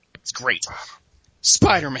design. It's great.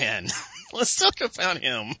 Spider-Man. Let's talk about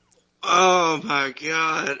him. Oh my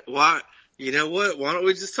God. Why? You know what? Why don't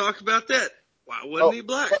we just talk about that? Why wasn't he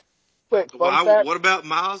black? Quick, fun fact. What about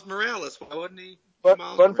Miles Morales? Why wasn't he?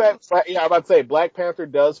 Fun fact. Yeah, I'm about to say Black Panther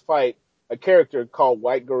does fight a character called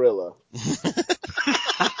White Gorilla.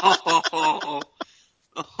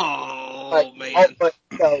 Man.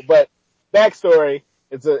 But backstory.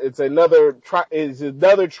 It's another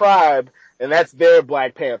tribe, and that's their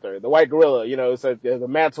Black Panther, the White Gorilla. You know, it's the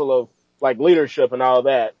mantle of like leadership and all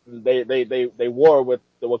that. They war with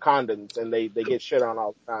the Wakandans, and they get shit on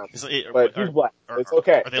all the time. But he's black. It's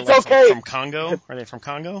okay. Are they it's okay. From Congo? Are they from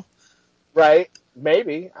Congo? Right?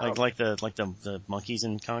 Maybe. Like the monkeys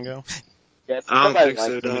in Congo? Yes. I don't think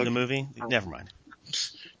so, the movie? Never mind.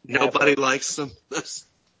 Nobody likes them.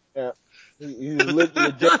 Yeah.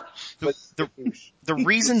 The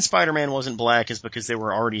reason Spider-Man wasn't black is because there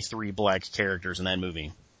were already 3 black characters in that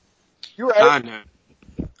movie. You're right. I know.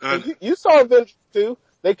 You saw Avengers 2.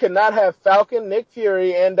 They could not have Falcon, Nick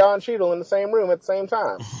Fury, and Don Cheadle in the same room at the same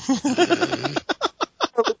time.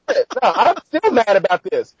 No, I'm still mad about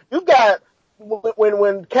this. You got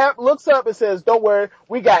when Cap looks up and says, "Don't worry,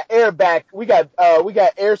 we got air back. We got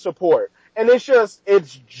air support." And it's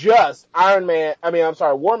just Iron Man.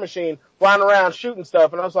 War Machine flying around shooting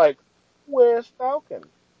stuff. And I was like, "Where's Falcon?"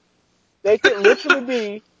 They could literally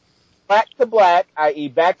be back to black, i.e.,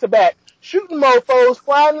 back to back, shooting mofos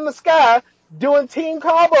flying in the sky, doing team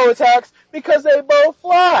combo attacks because they both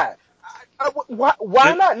fly.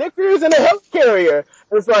 Why not? Nick Fury's in a helicarrier.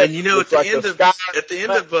 It's like, and you know, at the end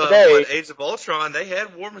of Age of Ultron, they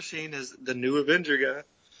had War Machine as the new Avenger guy.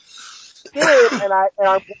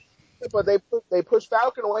 But they pushed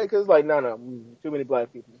Falcon away because like, no, too many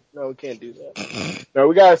black people. No, we can't do that. No,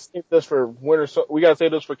 we gotta save this for we gotta save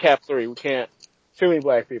this for Cap 3. We can't. Too many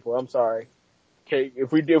black people. I'm sorry. Okay,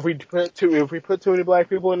 if we put too many black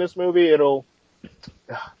people in this movie,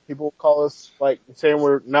 people will call us like saying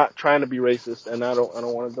we're not trying to be racist, and I don't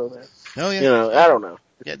want to go there. Oh yeah. I don't know.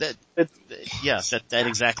 Yeah, that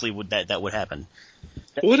exactly would happen.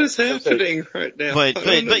 What is happening right now?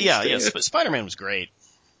 But yeah, Spider-Man was great.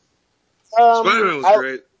 Spider-Man was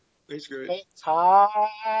great. He's great. Hot,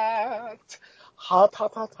 hot.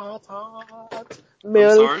 I'm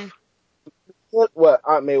Milk. sorry? What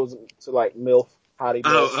Aunt May was to like MILF, hottie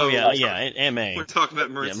milk. Oh yeah, Aunt May. We're talking about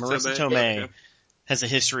Marissa, Marissa Tomei. Tomei has a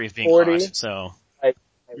history of being 40. hot, so Like,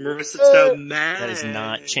 Marissa Tomei. that has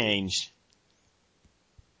not changed.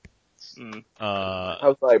 I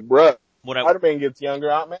was like, bruh, What Spider-Man gets younger,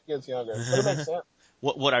 Aunt May gets younger. But it makes sense.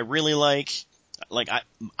 what I really like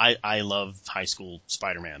I love High School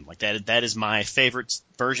Spider-Man. Like that is my favorite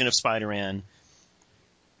version of Spider-Man.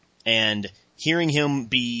 And hearing him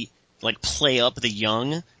play up the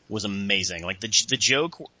young was amazing. Like the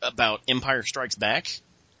joke about Empire Strikes Back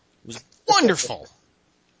was wonderful.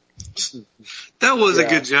 That was a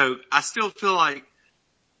good joke. I still feel like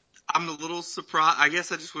I'm a little surprised. I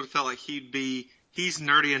guess I just would have felt like he's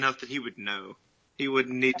nerdy enough that he would know. He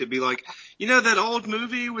wouldn't need to be like, that old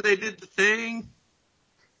movie where they did the thing?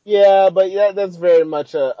 Yeah, but that's very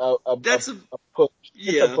much a push.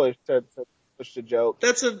 Yeah. It's a push to push the joke.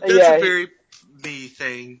 That's a very me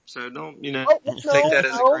thing. So don't, take that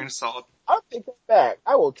as a grain of salt. I'll take that back.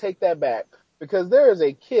 I will take that back. Because there is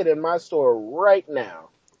a kid in my store right now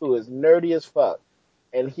who is nerdy as fuck.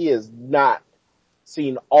 And he has not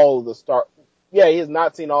seen all of the he has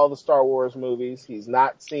not seen all the Star Wars movies. He's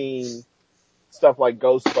not seen stuff like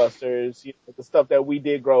Ghostbusters, the stuff that we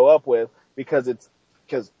did grow up with because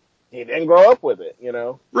he didn't grow up with it,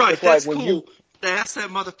 Right, it's that's like when cool. Ask that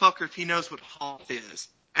motherfucker if he knows what Hoth is.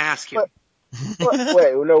 Ask him.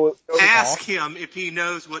 Wait, no. Ask him if he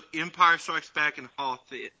knows what Empire Strikes Back and Hoth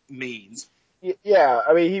means. Yeah,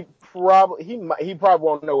 I mean, he probably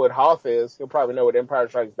won't know what Hoth is. He'll probably know what Empire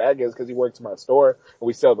Strikes Back is because he works in my store and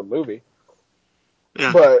we sell the movie.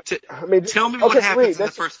 Yeah. But tell me what happens in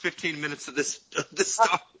the first 15 minutes of this Star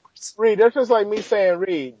Wars. Reed, that's just like me saying,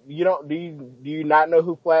 Reed, do you not know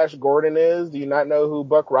who Flash Gordon is? Do you not know who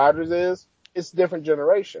Buck Rogers is? It's a different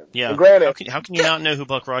generation. Yeah. And granted, how can you not know who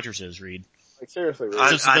Buck Rogers is, Reed? Like seriously, Reed.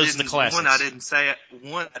 Those are the classics. One, I didn't say it.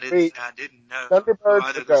 One, I didn't Reed, say I didn't know Thunderbirds who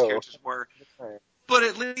either of to those go. characters were. But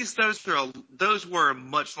at least those were a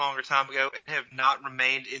much longer time ago and have not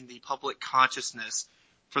remained in the public consciousness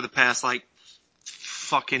for the past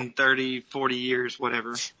fucking 30, 40 years,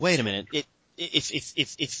 whatever. Wait a minute.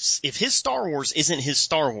 If his Star Wars isn't his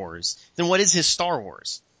Star Wars, then what is his Star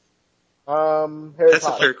Wars? Harry That's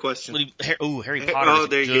Potter. a fair question. Harry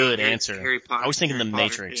Potter is a good answer. Harry Potter, I was thinking Harry The Potter,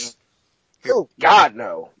 Matrix. Yeah. Oh God,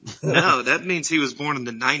 no. No, that means he was born in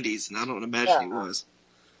the 90s, and I don't imagine he was.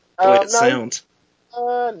 No, sounds.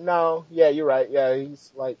 No. Yeah, you're right. Yeah,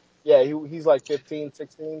 he's like 15,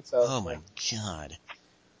 16, so. Oh my God.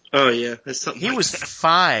 Oh yeah, that's something. He was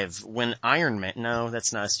 5 when Iron Man. No,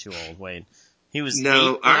 that's not. That's too old. Wait, he was 8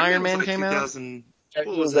 when Iron Man came out.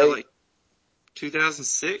 What was that, like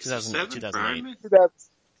 2006, 2008.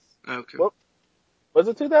 Okay. Whoop. Was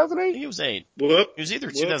it 2008? He was 8. Whoop. He was either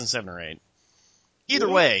Whoop. 2007 or 8. Either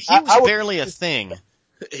way, he I was was barely a thing.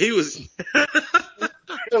 He was.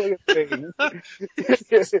 Really a thing.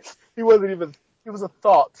 He wasn't even. He was a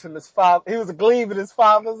thought in his father. He was a gleam in his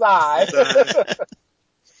father's eye.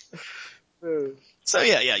 So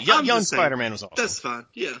yeah, young Spider-Man was awesome. That's fine.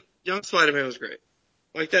 Yeah, young Spider-Man was great.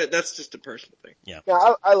 Like that. That's just a personal thing. Yeah.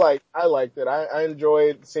 Yeah, I liked it. I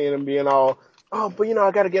enjoyed seeing him being all, but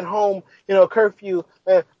I got to get home. Curfew,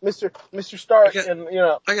 Mr. Stark,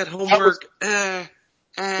 I got homework.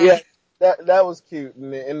 Yeah, that was cute,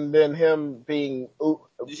 and then him being,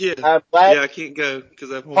 I can't go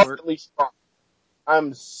because I have homework. Strong.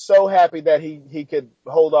 I'm so happy that he could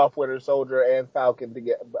hold off Winter Soldier and Falcon to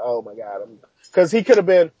get. Oh my God, because he could have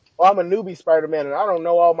been. Well, I'm a newbie Spider-Man and I don't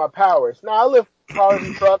know all my powers. No, I lift cars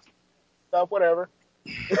and trucks, stuff, whatever.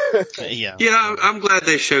 Yeah. Yeah, I'm glad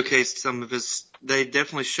they showcased some of his. They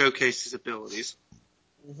definitely showcased his abilities.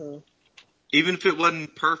 Mm-hmm. Even if it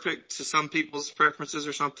wasn't perfect to some people's preferences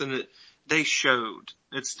or something, they showed.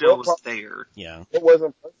 It still was there. Yeah. It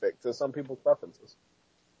wasn't perfect to some people's preferences.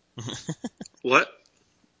 What?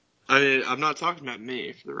 I mean, I'm not talking about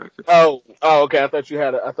me, for the record. Oh, okay. I thought you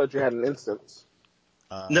had an instance.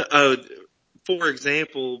 No. For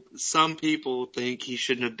example, some people think he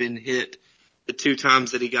shouldn't have been hit the 2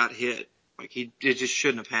 times that he got hit. Like it just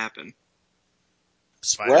shouldn't have happened.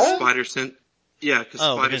 Spider Sense. Yeah, because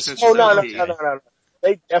Spider Sense. No.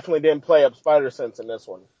 They definitely didn't play up Spider Sense in this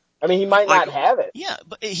one. I mean, he might not have it. Yeah,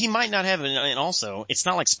 but he might not have it, and also, it's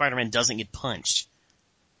not like Spider-Man doesn't get punched.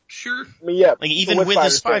 Sure. I mean, yeah. Like even with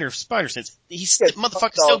his spider sense, the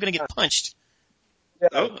motherfucker's still gonna get punched.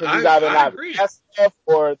 Oh, because he's either I not agree. fast enough,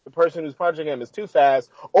 or the person who's punching him is too fast,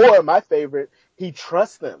 or my favorite, he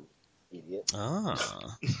trusts them. Idiot.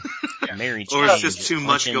 Ah. Mary Or Jane it's just too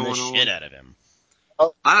much punching going the on. shit out of him.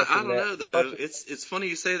 Oh, I punching don't that. know though. Punching- It's funny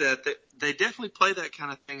you say that. They definitely play that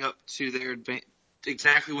kind of thing up to their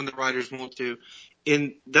exactly when the writers want to,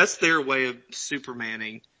 and that's their way of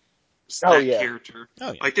Supermaning Oh, that yeah. character.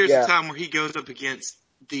 Oh, yeah. Like there's Yeah. a time where he goes up against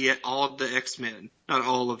all of the X-Men, not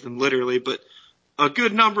all of them literally, but a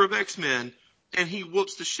good number of X-Men, and he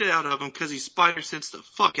whoops the shit out of them because he spider sensed the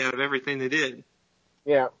fuck out of everything they did.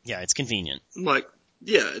 Yeah. Yeah, it's convenient. I'm like,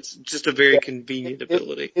 yeah, it's just a very convenient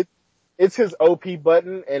ability. It's his OP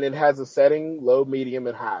button, and it has a setting, low, medium,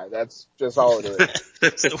 and high. That's just all it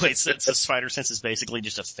is. So wait, so Spider Sense is basically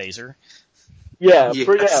just a phaser? Yeah,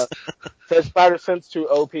 Yes. Says spider sense to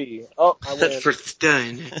OP. Oh, I win. For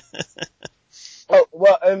stun. Oh,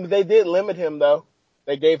 well, and they did limit him, though.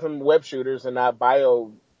 They gave him web shooters and not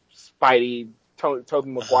bio Spidey, Tobey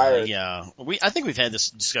Maguire. Yeah. I think we've had this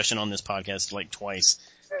discussion on this podcast like twice.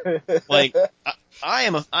 Like, I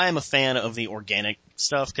am a fan of the organic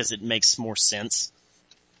stuff because it makes more sense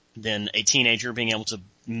than a teenager being able to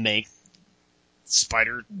make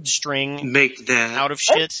spider string Make that. out of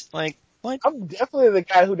shit. Like, what? I'm definitely the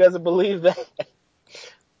guy who doesn't believe that.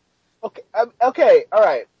 Okay,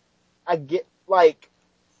 alright. I get, like,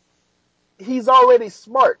 he's already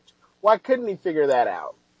smart. Why couldn't he figure that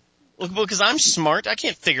out? Well, because I'm smart, I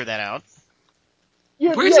can't figure that out.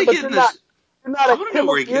 Where's he but getting you're this? not I wanna know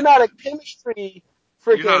where he you're gets- not a chemistry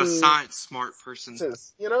freaking. You're not a science smart person.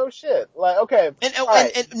 You know, shit. Like, okay.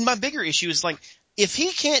 And my bigger issue is like, if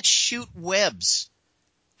he can't shoot webs,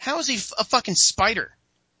 how is he a fucking spider?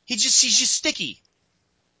 He's just sticky.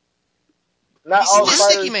 Not He's all a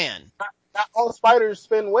spiders, sticky man. not all spiders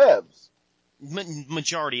spin webs.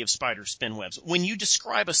 Majority of spiders spin webs. When you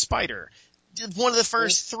describe a spider, one of the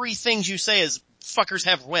first three things you say is, fuckers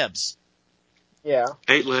have webs. Yeah.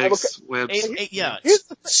 8 legs, webs. Yeah. Here's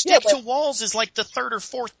the thing- Stick yeah, to walls is like the third or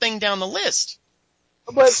fourth thing down the list.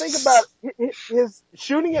 But think about his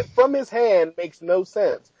shooting it from his hand makes no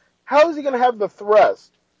sense. How is he going to have the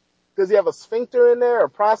thrust? Does he have a sphincter in there or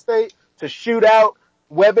prostate to shoot out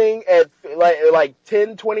webbing at like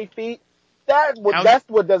 10, 20 feet? That's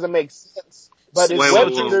what doesn't make sense. But his Wait, web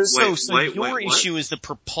wait, shooters. So wait, your what? issue is the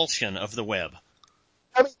propulsion of the web.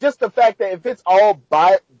 I mean, just the fact that if it's all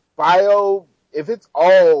if it's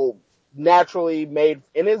all naturally made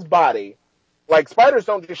in his body, like spiders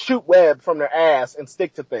don't just shoot web from their ass and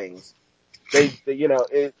stick to things. They they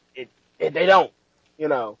don't,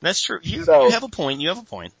 That's true. You have a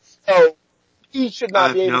point. So he should I not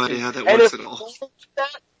have be able no to. idea how that And works if at all.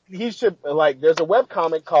 he should, like, there's a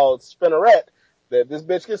webcomic called Spinneret that this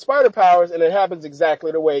bitch gets spider powers and it happens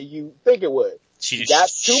exactly the way you think it would. She got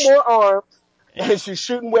 2 more arms and she's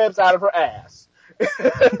shooting webs out of her ass.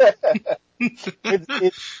 It And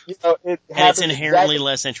it's happens inherently exactly.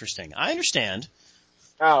 less interesting. I understand.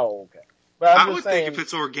 Oh, okay. But I I'm would just saying, think if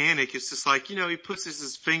it's organic, it's just like, he puts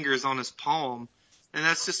his fingers on his palm, and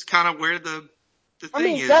that's just kind of where the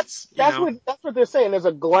thing is. that's what they're saying. There's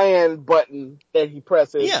a gland button that he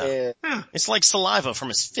presses. Yeah. And Yeah. It's like saliva from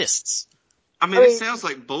his fists. I mean, it sounds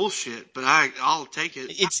like bullshit, but I'll take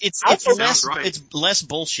it. It's less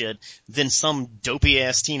bullshit than some dopey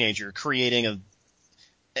ass teenager creating a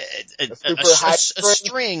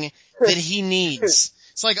string that he needs.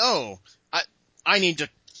 It's like,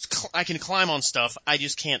 I can climb on stuff, I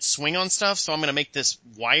just can't swing on stuff, so I'm gonna make this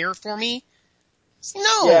wire for me?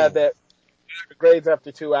 No! Yeah, that grades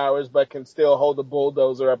after 2 hours, but can still hold a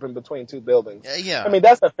bulldozer up in between 2 buildings. Yeah. I mean,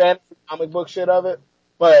 that's the fantasy comic book shit of it.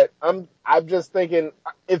 But I'm just thinking,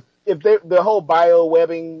 if the whole bio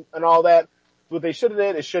webbing and all that, what they should have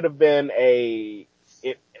did, it should have been they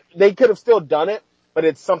could have still done it, but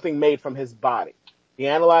it's something made from his body. He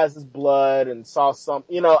analyzed his blood and saw some,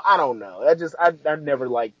 I don't know. I never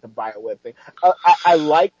liked the bio web thing. I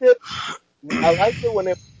liked it. I liked it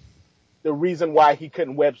when the reason why he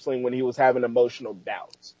couldn't web sling when he was having emotional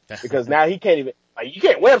doubts. Because now he can't even, you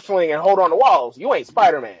can't web sling and hold on to walls. You ain't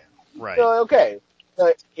Spider-Man. Right. Okay.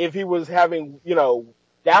 But if he was having,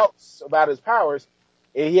 doubts about his powers,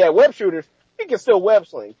 and he had web shooters, he could still web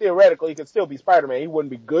sling. Theoretically, he could still be Spider-Man. He wouldn't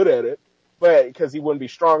be good at it, but because he wouldn't be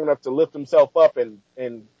strong enough to lift himself up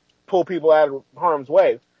and pull people out of harm's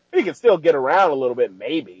way. He could still get around a little bit,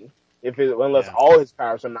 maybe. Unless all his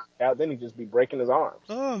powers are knocked out, then he'd just be breaking his arms.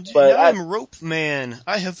 Oh, dude, but I'm Rope Man.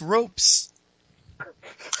 I have ropes.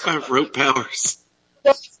 I have rope powers.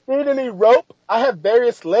 Need any rope? I have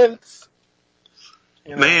various lengths.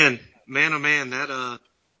 Man, oh man,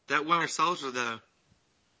 that Winter Soldier though.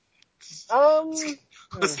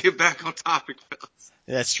 Let's get back on topic, fellas.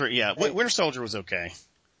 That's true. Yeah, Winter Soldier was okay.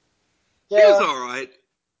 He was Yeah, alright.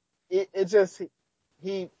 it just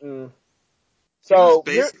he. Mm. He was So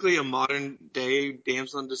basically a modern day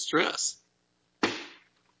damsel in distress.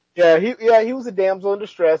 he was a damsel in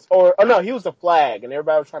distress, or oh no, he was a flag, and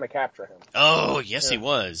everybody was trying to capture him. Oh, yes, Yeah. he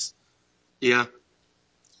was. Yeah.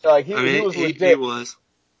 So, like I he mean, was he legit. was.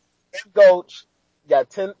 Gulch,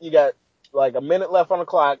 you got like a minute left on the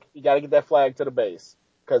clock. You got to get that flag to the base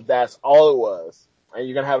because that's all it was, and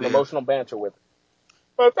you're gonna have an Yeah. emotional banter with it.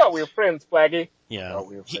 But I thought we were friends, Flaggy. Yeah. Oh,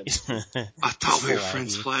 we were friends. I thought we were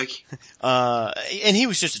friends, Flag. And he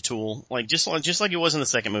was just a tool, just like he was in the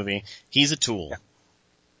second movie. He's a tool.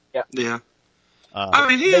 Yeah. Uh, I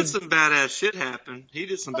mean, he had some badass shit happen. He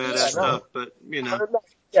did some badass no. stuff, but, you know.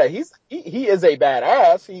 Yeah, he is a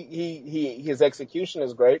badass. His execution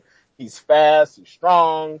is great. He's fast. He's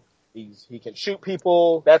strong. He can shoot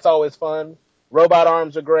people. That's always fun. Robot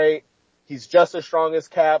arms are great. He's just as strong as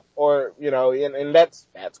Cap, or and that's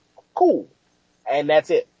cool. And that's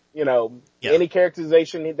it. Yeah. Any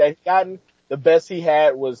characterization that he's gotten, the best he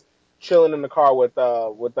had was chilling in the car with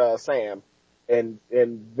Sam, and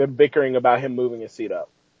them bickering about him moving his seat up.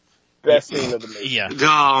 Best scene of the movie. Yeah.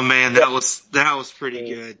 Oh, man, that was pretty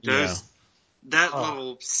good. Yeah. That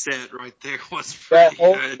little set right there was pretty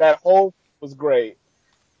good. That whole was great.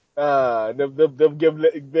 Them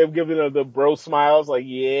giving her the bro smiles, like,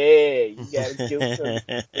 yeah, you gotta give them.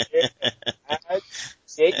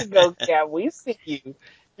 There you go, Cap. We see you.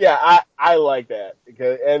 Yeah, I like that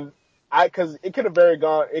because it could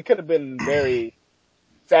have been very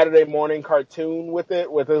Saturday morning cartoon with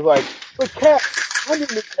it like, but Cap, I'm your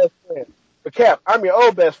new best friend. But Cap, I'm your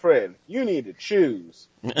old best friend. You need to choose.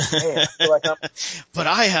 Man, I feel like I'm. But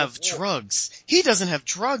I have drugs. He doesn't have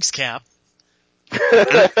drugs, Cap.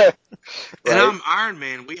 Right? And I'm Iron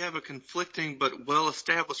Man. We have a conflicting but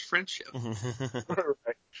well-established friendship.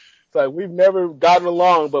 Right. It's like we've never gotten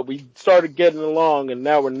along, but we started getting along, and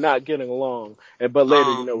now we're not getting along. But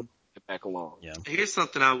later, we'll get back along. Yeah. Here's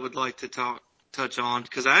something I would like to touch on,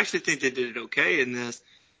 because I actually think they did it okay in this.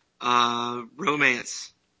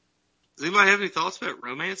 Romance. Does anybody have any thoughts about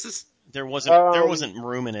romances? There wasn't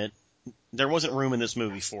room in it. There wasn't room in this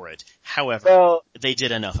movie for it. However, they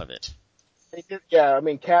did enough of it. They did, yeah, I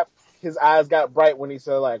mean, Cap, his eyes got bright when he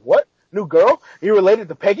said, like, what? New girl? You related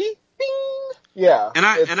to Peggy? Ding! Yeah. And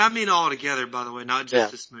I mean all together, by the way, not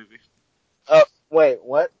just this movie. Wait,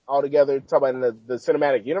 what? All together, talking about in the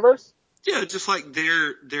cinematic universe? Yeah, just like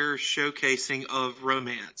their showcasing of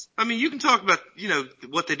romance. I mean, you can talk about,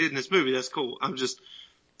 what they did in this movie. That's cool. I'm just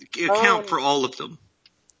account for all of them.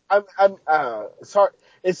 It's hard.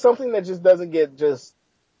 It's something that just doesn't get just.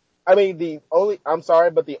 I mean, I'm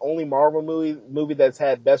sorry, but the only Marvel movie that's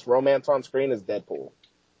had best romance on screen is Deadpool.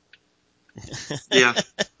 Yeah.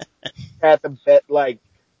 At the bet, like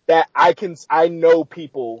that, I know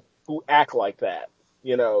people who act like that,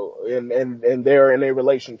 and they're in a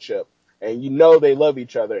relationship, and they love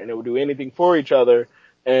each other, and they will do anything for each other,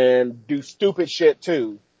 and do stupid shit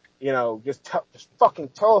too, just fucking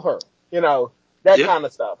tell her, that kind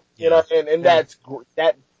of stuff, and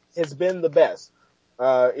that has been the best.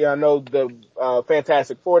 I know the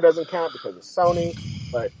Fantastic Four doesn't count because it's Sony,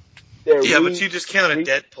 but but you just counted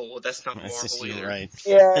Deadpool. That's not Marvel either. Right.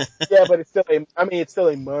 Yeah, but it's still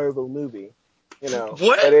a Marvel movie, What?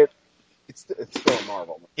 But it's still a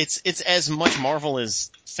Marvel movie. It's as much Marvel as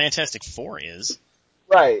Fantastic Four is.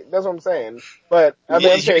 Right, that's what I'm saying. But I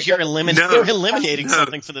mean, you're eliminating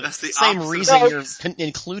something for the same reason you're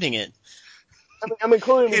including it. I'm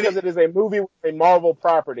including because it is a movie with a Marvel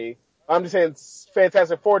property. I'm just saying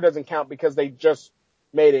Fantastic Four doesn't count because they just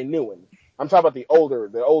made a new one. I'm talking about the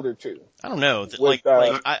older two. I don't know.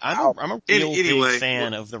 I'm a real big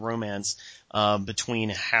fan of the romance between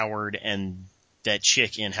Howard and that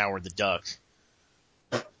chick in Howard the Duck.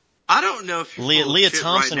 I don't know if you're Leah full of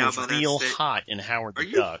Thompson shit right was now real hot in Howard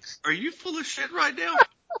the Duck. Are you full of shit right now?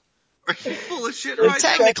 Are you full of shit right now?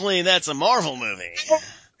 Technically, that's a Marvel movie.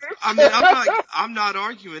 I mean, I'm not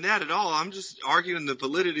arguing that at all. I'm just arguing the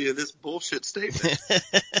validity of this bullshit statement.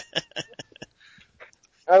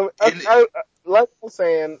 Like I'm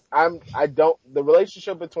saying, the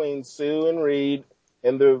relationship between Sue and Reed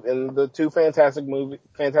in the two Fantastic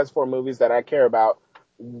Four movies that I care about,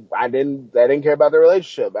 I didn't care about the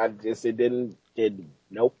relationship.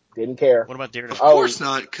 Didn't care. What about Daredevil? Of course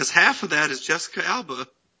not, because half of that is Jessica Alba.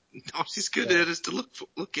 All she's good at is to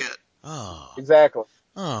look at. Oh. Exactly.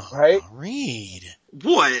 Oh. Right? Reed.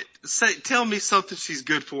 What? Tell me something she's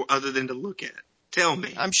good for other than to look at. Tell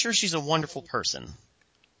me. I'm sure she's a wonderful person.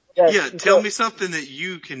 Yeah, tell me something that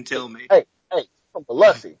you can tell me. Hey, from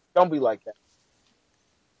Biloxi. Don't be like that.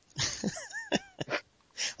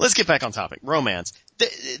 Let's get back on topic. Romance.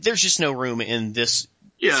 There's just no room in this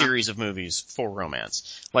Yeah. series of movies for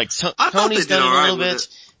romance. Like, I thought Tony's they did done it a all right little with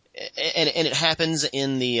bit, and it happens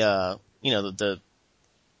in the, the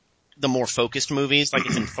more focused movies, like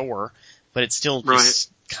it's in Thor, but it's still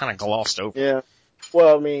just kind of glossed over. Yeah.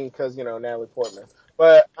 Well, I mean, because Natalie Portman,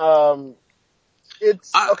 but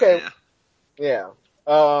it's okay. Yeah.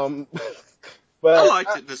 But I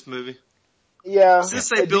liked it in this movie. Yeah. Since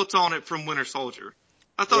they built on it from Winter Soldier.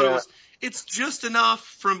 I thought it's just enough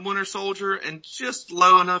from Winter Soldier and just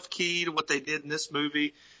low enough key to what they did in this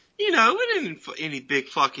movie. It isn't any big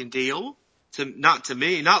fucking deal. Not to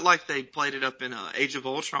me. Not like they played it up in Age of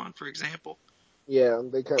Ultron, for example. Yeah.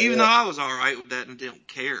 Even though I was alright with that and didn't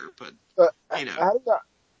care, but I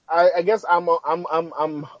guess I know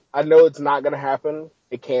it's not gonna happen.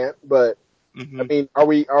 It can't, but I mean, are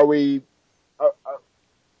we,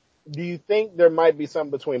 do you think there might be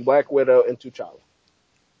something between Black Widow and T'Challa?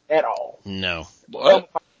 At all? No.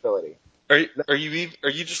 What? Possibility. Are you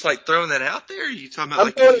just like throwing that out there? Or are you talking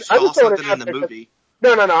about you saw something in the movie?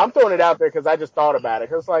 No, I'm throwing it out there because I just thought about it.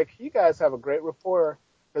 Because you guys have a great rapport.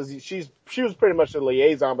 Because she was pretty much the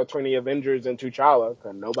liaison between the Avengers and T'Challa.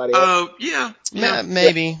 Because nobody else. Oh, yeah.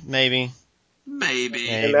 Maybe. And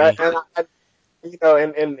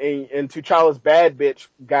T'Challa's bad bitch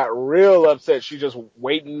got real upset. She just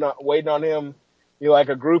waiting on him, like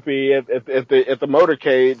a groupie at the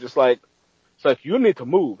motorcade, just like, it's like, you need to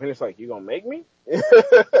move. And it's like, you gonna make me?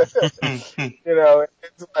 It's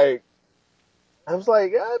like, I was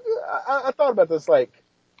like, I thought about this, like,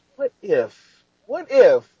 what if,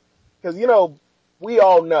 because, we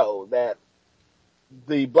all know that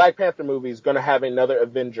the Black Panther movie is going to have another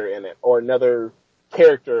Avenger in it, or another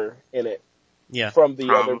character in it. Yeah. From the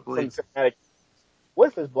cinematic.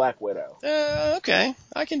 What if it's Black Widow? Okay.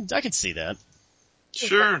 I can see that.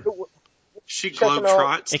 Sure. She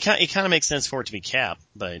globetrots. It kind of makes sense for it to be Cap,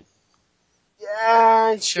 but.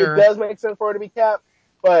 Yeah, sure. It does make sense for it to be Cap.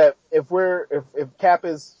 But if Cap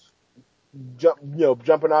is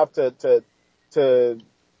jumping off to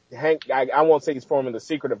Hank, I won't say he's forming the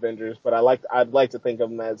Secret Avengers, but I'd like to think of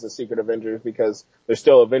them as the Secret Avengers because they're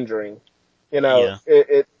still Avengering.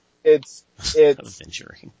 It's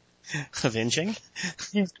Avenging?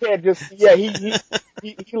 He can't just he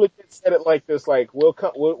legit said it like this, like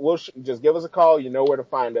we'll just give us a call, you know where to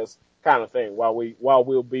find us, kind of thing, while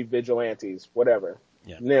we'll be vigilantes, whatever.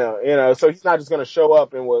 Yeah. So he's not just gonna show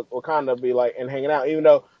up and Wakanda be like and hanging out, even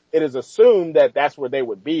though it is assumed that that's where they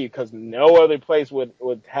would be because no other place would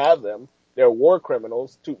have them. They're war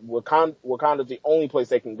criminals. Wakanda's the only place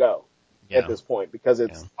they can go at this point because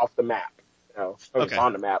it's off the map. It's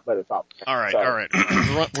on the map, but it's off the map. All right.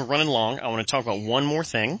 We're running long. I want to talk about one more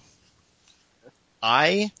thing.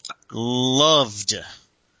 I loved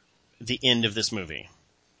the end of this movie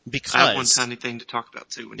because I have one tiny thing to talk about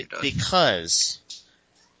too when you're done. Because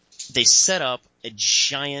they set up a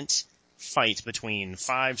giant fight between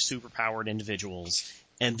 5 superpowered individuals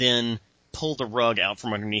and then pull the rug out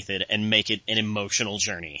from underneath it and make it an emotional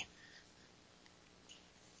journey.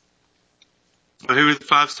 But who are the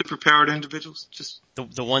 5 superpowered individuals? Just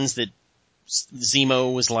the ones that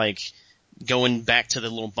Zemo was like going back to the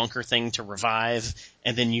little bunker thing to revive,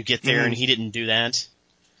 and then you get there and he didn't do that.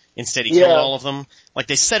 Instead, he killed all of them. Like,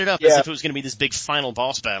 they set it up as if it was going to be this big final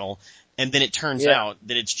boss battle, and then it turns out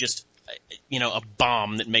that it's just, a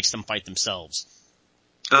bomb that makes them fight themselves.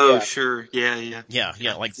 Oh, sure. Yeah.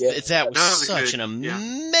 That was such an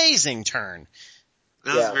amazing turn.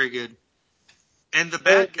 That was very good. And the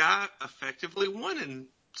bad guy effectively won in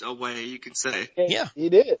a way, you could say. Yeah. He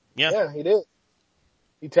did. Yeah, he did.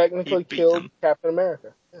 He technically killed Captain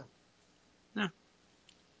America. Yeah.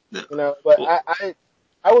 No. But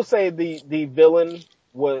I would say the villain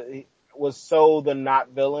was so the not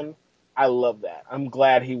villain. I love that. I'm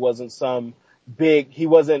glad he wasn't he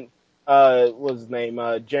wasn't, what's his name,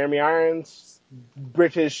 Jeremy Irons,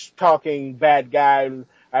 British talking bad guy.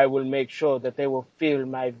 I will make sure that they will feel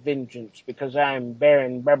my vengeance because I'm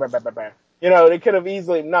Baron. Blah, blah, blah, blah, blah. They could have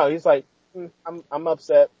easily. No, he's like, I'm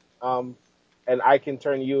upset, and I can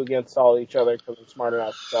turn you against all each other because I'm smart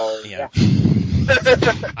enough. So yeah.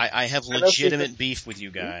 I have legitimate beef with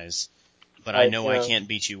you guys, but I know I can't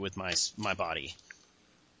beat you with my body.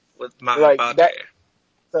 With my body.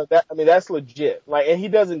 So that's legit. Like, and he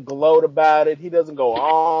doesn't gloat about it. He doesn't go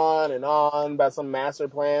on and on about some master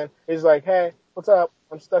plan. He's like, hey, what's up?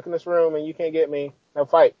 I'm stuck in this room and you can't get me. Now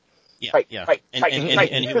fight. Fight.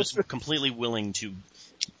 And he was completely willing to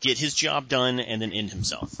get his job done and then end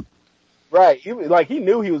himself. Right. He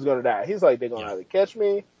knew he was going to die. He's like, they're going to either catch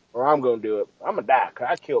me or I'm going to do it. I'm going to die because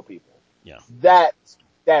I kill people. Yeah. That's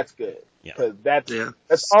that's good. Yeah. Because that's Yeah.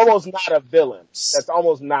 almost not a villain. That's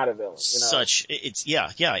almost not a villain. You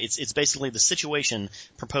know? It's basically the situation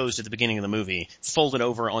proposed at the beginning of the movie folded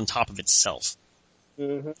over on top of itself.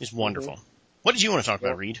 Mm-hmm. It's wonderful. What did you want to talk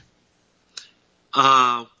about, Reed?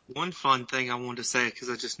 One fun thing I wanted to say, because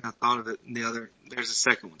I just now thought of it, and there's a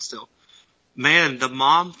second one still. Man, the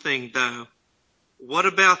mom thing though, what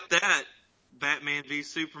about that? Batman v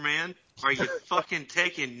Superman? Are you fucking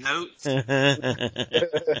taking notes?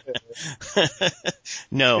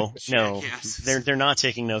 No, Jackasses. they're not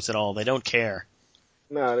taking notes at all. They don't care.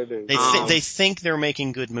 No, they do. They think they're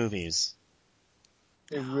making good movies.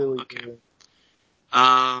 They really Okay. do.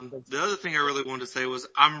 The other thing I really wanted to say was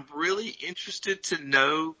I'm really interested to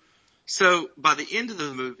know. So by the end of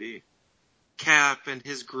the movie, Cap and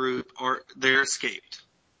his group they're escaped,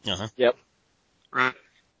 Uh-huh. Yep. right?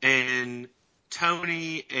 And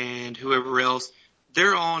Tony and whoever else,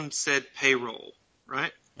 they're on said payroll,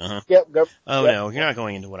 right? Uh-huh. Yep. Go. Oh yep. no, you're not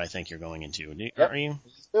going into what I think you're going into, are you?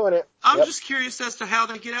 He's doing it. I'm Yep. just curious as to how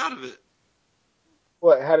they get out of it.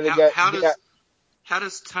 What? How did it get? How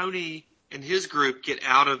does Tony and his group get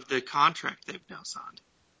out of the contract they've now signed?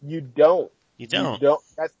 You don't. You don't. You don't.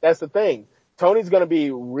 That's the thing. Tony's going to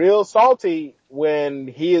be real salty when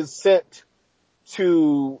he is sent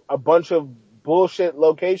to a bunch of bullshit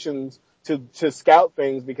locations to scout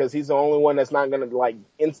things because he's the only one that's not going to like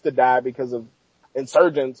insta die because of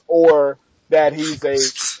insurgents, or that he's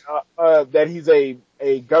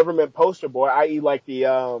a government poster boy, i.e. like the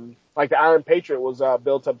Iron Patriot was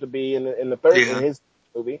built up to be in the third Yeah. in his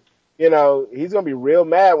movie. You know, he's going to be real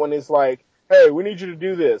mad when it's like, hey, we need you to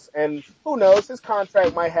do this. And who knows, his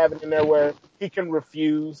contract might have it in there where he can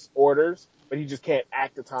refuse orders, but he just can't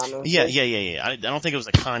act autonomously. Yeah. I don't think it was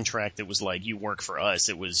a contract that was like, you work for us.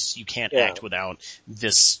 It was, you can't act without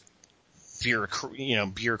this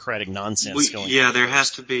bureaucratic nonsense going on. Yeah, there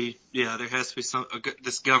has to be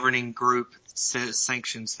this governing group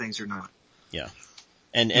sanctions things or not. Yeah.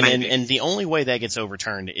 And the only way that gets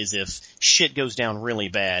overturned is if shit goes down really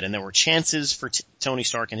bad, and there were chances for Tony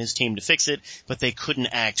Stark and his team to fix it, but they couldn't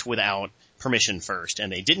act without permission first,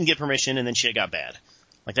 and they didn't get permission, and then shit got bad.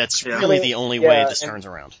 Like that's really the only way this turns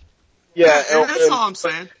around. Yeah, and that's all I'm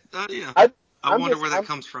saying. I wonder where that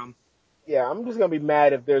comes from. Yeah, I'm just gonna be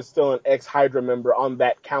mad if there's still an ex-Hydra member on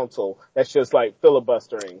that council that's just like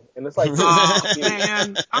filibustering, and it's like,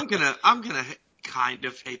 man, I'm gonna kind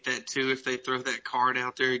of hate that too if they throw that card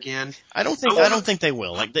out there again. I don't think they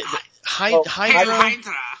will. Like Hydra,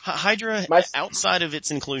 outside of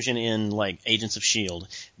its inclusion in like Agents of S.H.I.E.L.D.,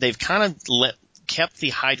 they've kind of kept the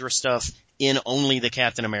Hydra stuff in only the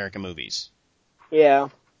Captain America movies. Yeah.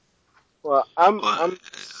 Well, I'm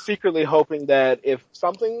secretly hoping that if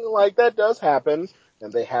something like that does happen,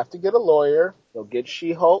 and they have to get a lawyer, they'll get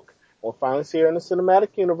She-Hulk, we'll finally see her in the cinematic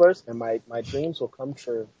universe, and my dreams will come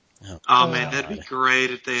true. Oh man, that'd be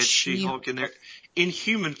great if they had She-Hulk in there in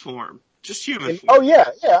human form, just human form. Oh yeah,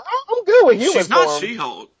 I'm good with human form. She's not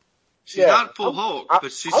She-Hulk. She's not full Hulk,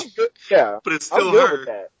 but she's. I'm good. Yeah, but it's still I'm good her. with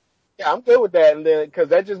that. Yeah, I'm good with that, and then because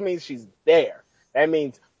that just means she's there. That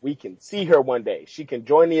means we can see her one day. She can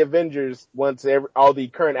join the Avengers once all the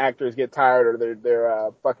current actors get tired or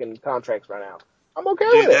their fucking contracts run out. I'm okay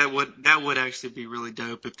with it. That would actually be really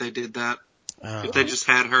dope if they did that. If they just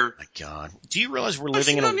had her. My God, do you realize she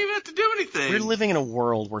doesn't even have to do anything. We're living in a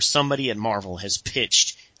world where somebody at Marvel has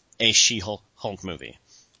pitched a She-Hulk movie.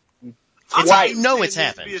 Twice. No, it's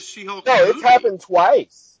happened. It's happened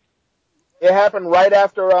twice. It happened right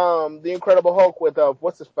after the Incredible Hulk with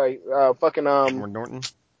what's his face? Edward Norton.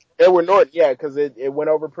 Edward Norton, yeah, because it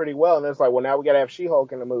went over pretty well, and it's like, well, now we gotta have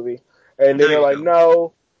She-Hulk in the movie, and then they're like,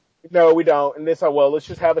 no, we don't, and it's like, well, let's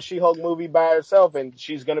just have a She-Hulk movie by herself, and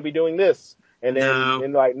she's gonna be doing this, and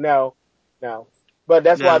then like, no, but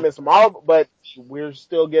that's why Miss Marvel, but we're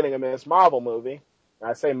still getting a Miss Marvel movie.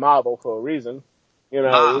 I say Marvel for a reason,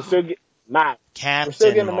 we're still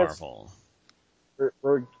Captain Marvel.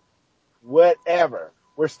 We're whatever.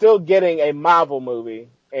 We're still getting a Marvel movie,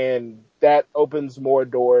 and that opens more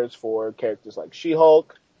doors for characters like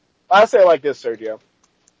She-Hulk. I say it like this, Sergio.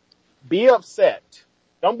 Be upset.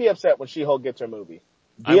 Don't be upset when She-Hulk gets her movie.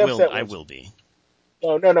 I will be.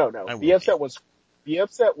 No. Be upset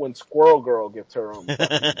when Squirrel Girl gets her own movie.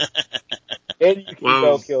 Then you can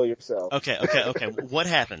go kill yourself. Okay. What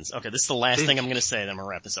happens? Okay, this is the last thing I'm going to say, then I'm going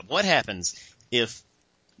to wrap this up. What happens if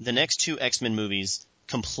the next two X-Men movies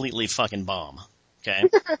completely fucking bomb? Okay?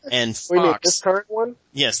 And Fox... Wait, this current one?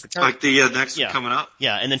 Yes, the current... Like the next one coming up?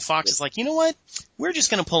 Yeah, and then Fox is like, you know what? We're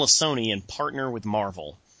just going to pull a Sony and partner with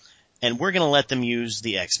Marvel, and we're going to let them use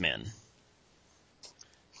the X-Men.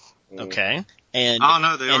 Okay? And oh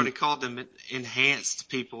no, they already called them enhanced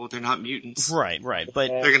people. They're not mutants. right, but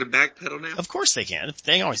They're going to backpedal now. of course they can.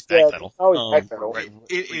 They always Yeah, backpedal. always backpedal.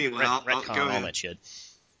 Anyway, I'll retcon, go all ahead. that shit.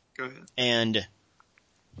 Go ahead. And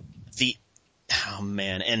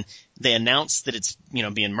and they announced that it's,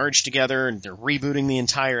 being merged together, and they're rebooting the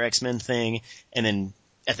entire X-Men thing, and then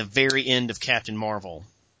at the very end of Captain Marvel,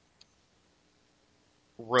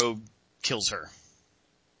 Rogue kills her.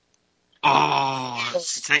 Oh,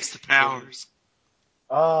 she takes the powers.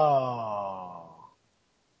 Oh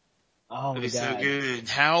That'd my be so god. good.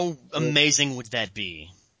 How amazing would that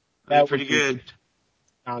be? That'd That be would pretty be good.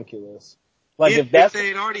 ridiculous. Like if that's they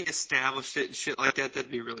had already established it and shit like that,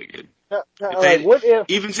 that'd be really good. Like, what if?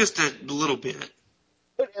 Even just a little bit.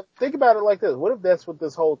 Think about it like this. What if that's what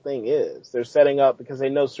this whole thing is? They're setting up because they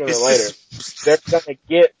know sooner or later they're gonna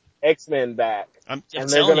get X-Men back. I'm And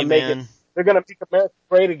they're telling gonna you, make man. it. They're gonna make America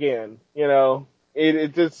great again.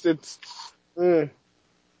 It's.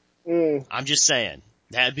 I'm just saying.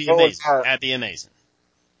 That'd be Oh, amazing. it's hard. That'd be amazing.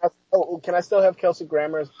 Can I still have Kelsey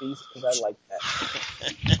Grammer as Beast? Because I like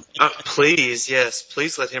that. Please, yes.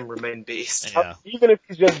 Please let him remain Beast. Yeah. Even if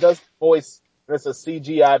he just does the voice and it's a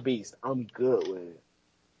CGI Beast, I'm good with it.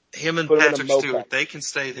 Him and Put him in a Patrick mocap. Stewart, they can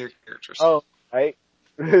stay their characters. Oh, right?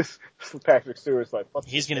 Patrick Stewart's like, fuck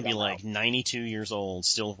He's this gonna shit, be I'm like out. 92 years old,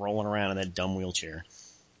 still rolling around in that dumb wheelchair.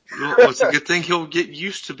 Well, it's a good thing he'll get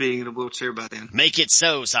used to being in a wheelchair by then. Make it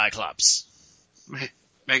so, Cyclops.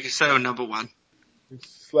 Make it so, number one.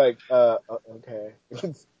 It's like, okay.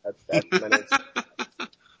 That's minutes. All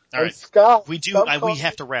And right. Scott, We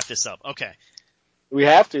have to wrap this up. Okay. We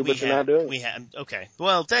have to, but you're not doing it. Okay.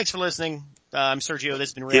 Well, thanks for listening. I'm Sergio. This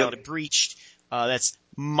has been Reality Breached. That's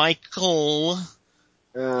Michael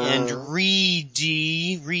and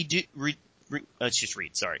Reedy. Let's just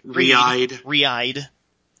read. Sorry.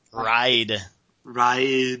 Ride.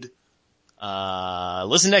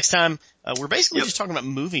 Listen next time. We're basically just talking about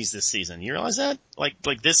movies this season. You realize that? Like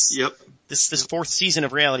this. Yep. This fourth season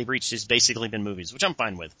of Reality Breached has basically been movies, which I'm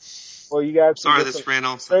fine with. Well, you guys. Sorry, this ran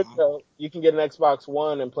on so long. You can get an Xbox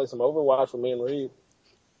One and play some Overwatch with me and Reed.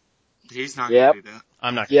 He's not going to do that.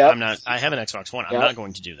 I'm not. I have an Xbox One. I'm not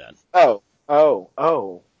going to do that.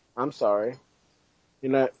 Oh. I'm sorry.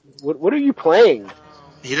 You're not. What are you playing?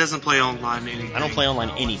 He doesn't play online anything. I don't play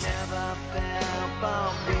online anything.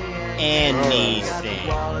 Anything.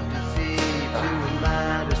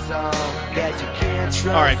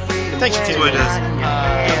 All right. Thanks for tuning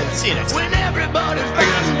in. See you next time.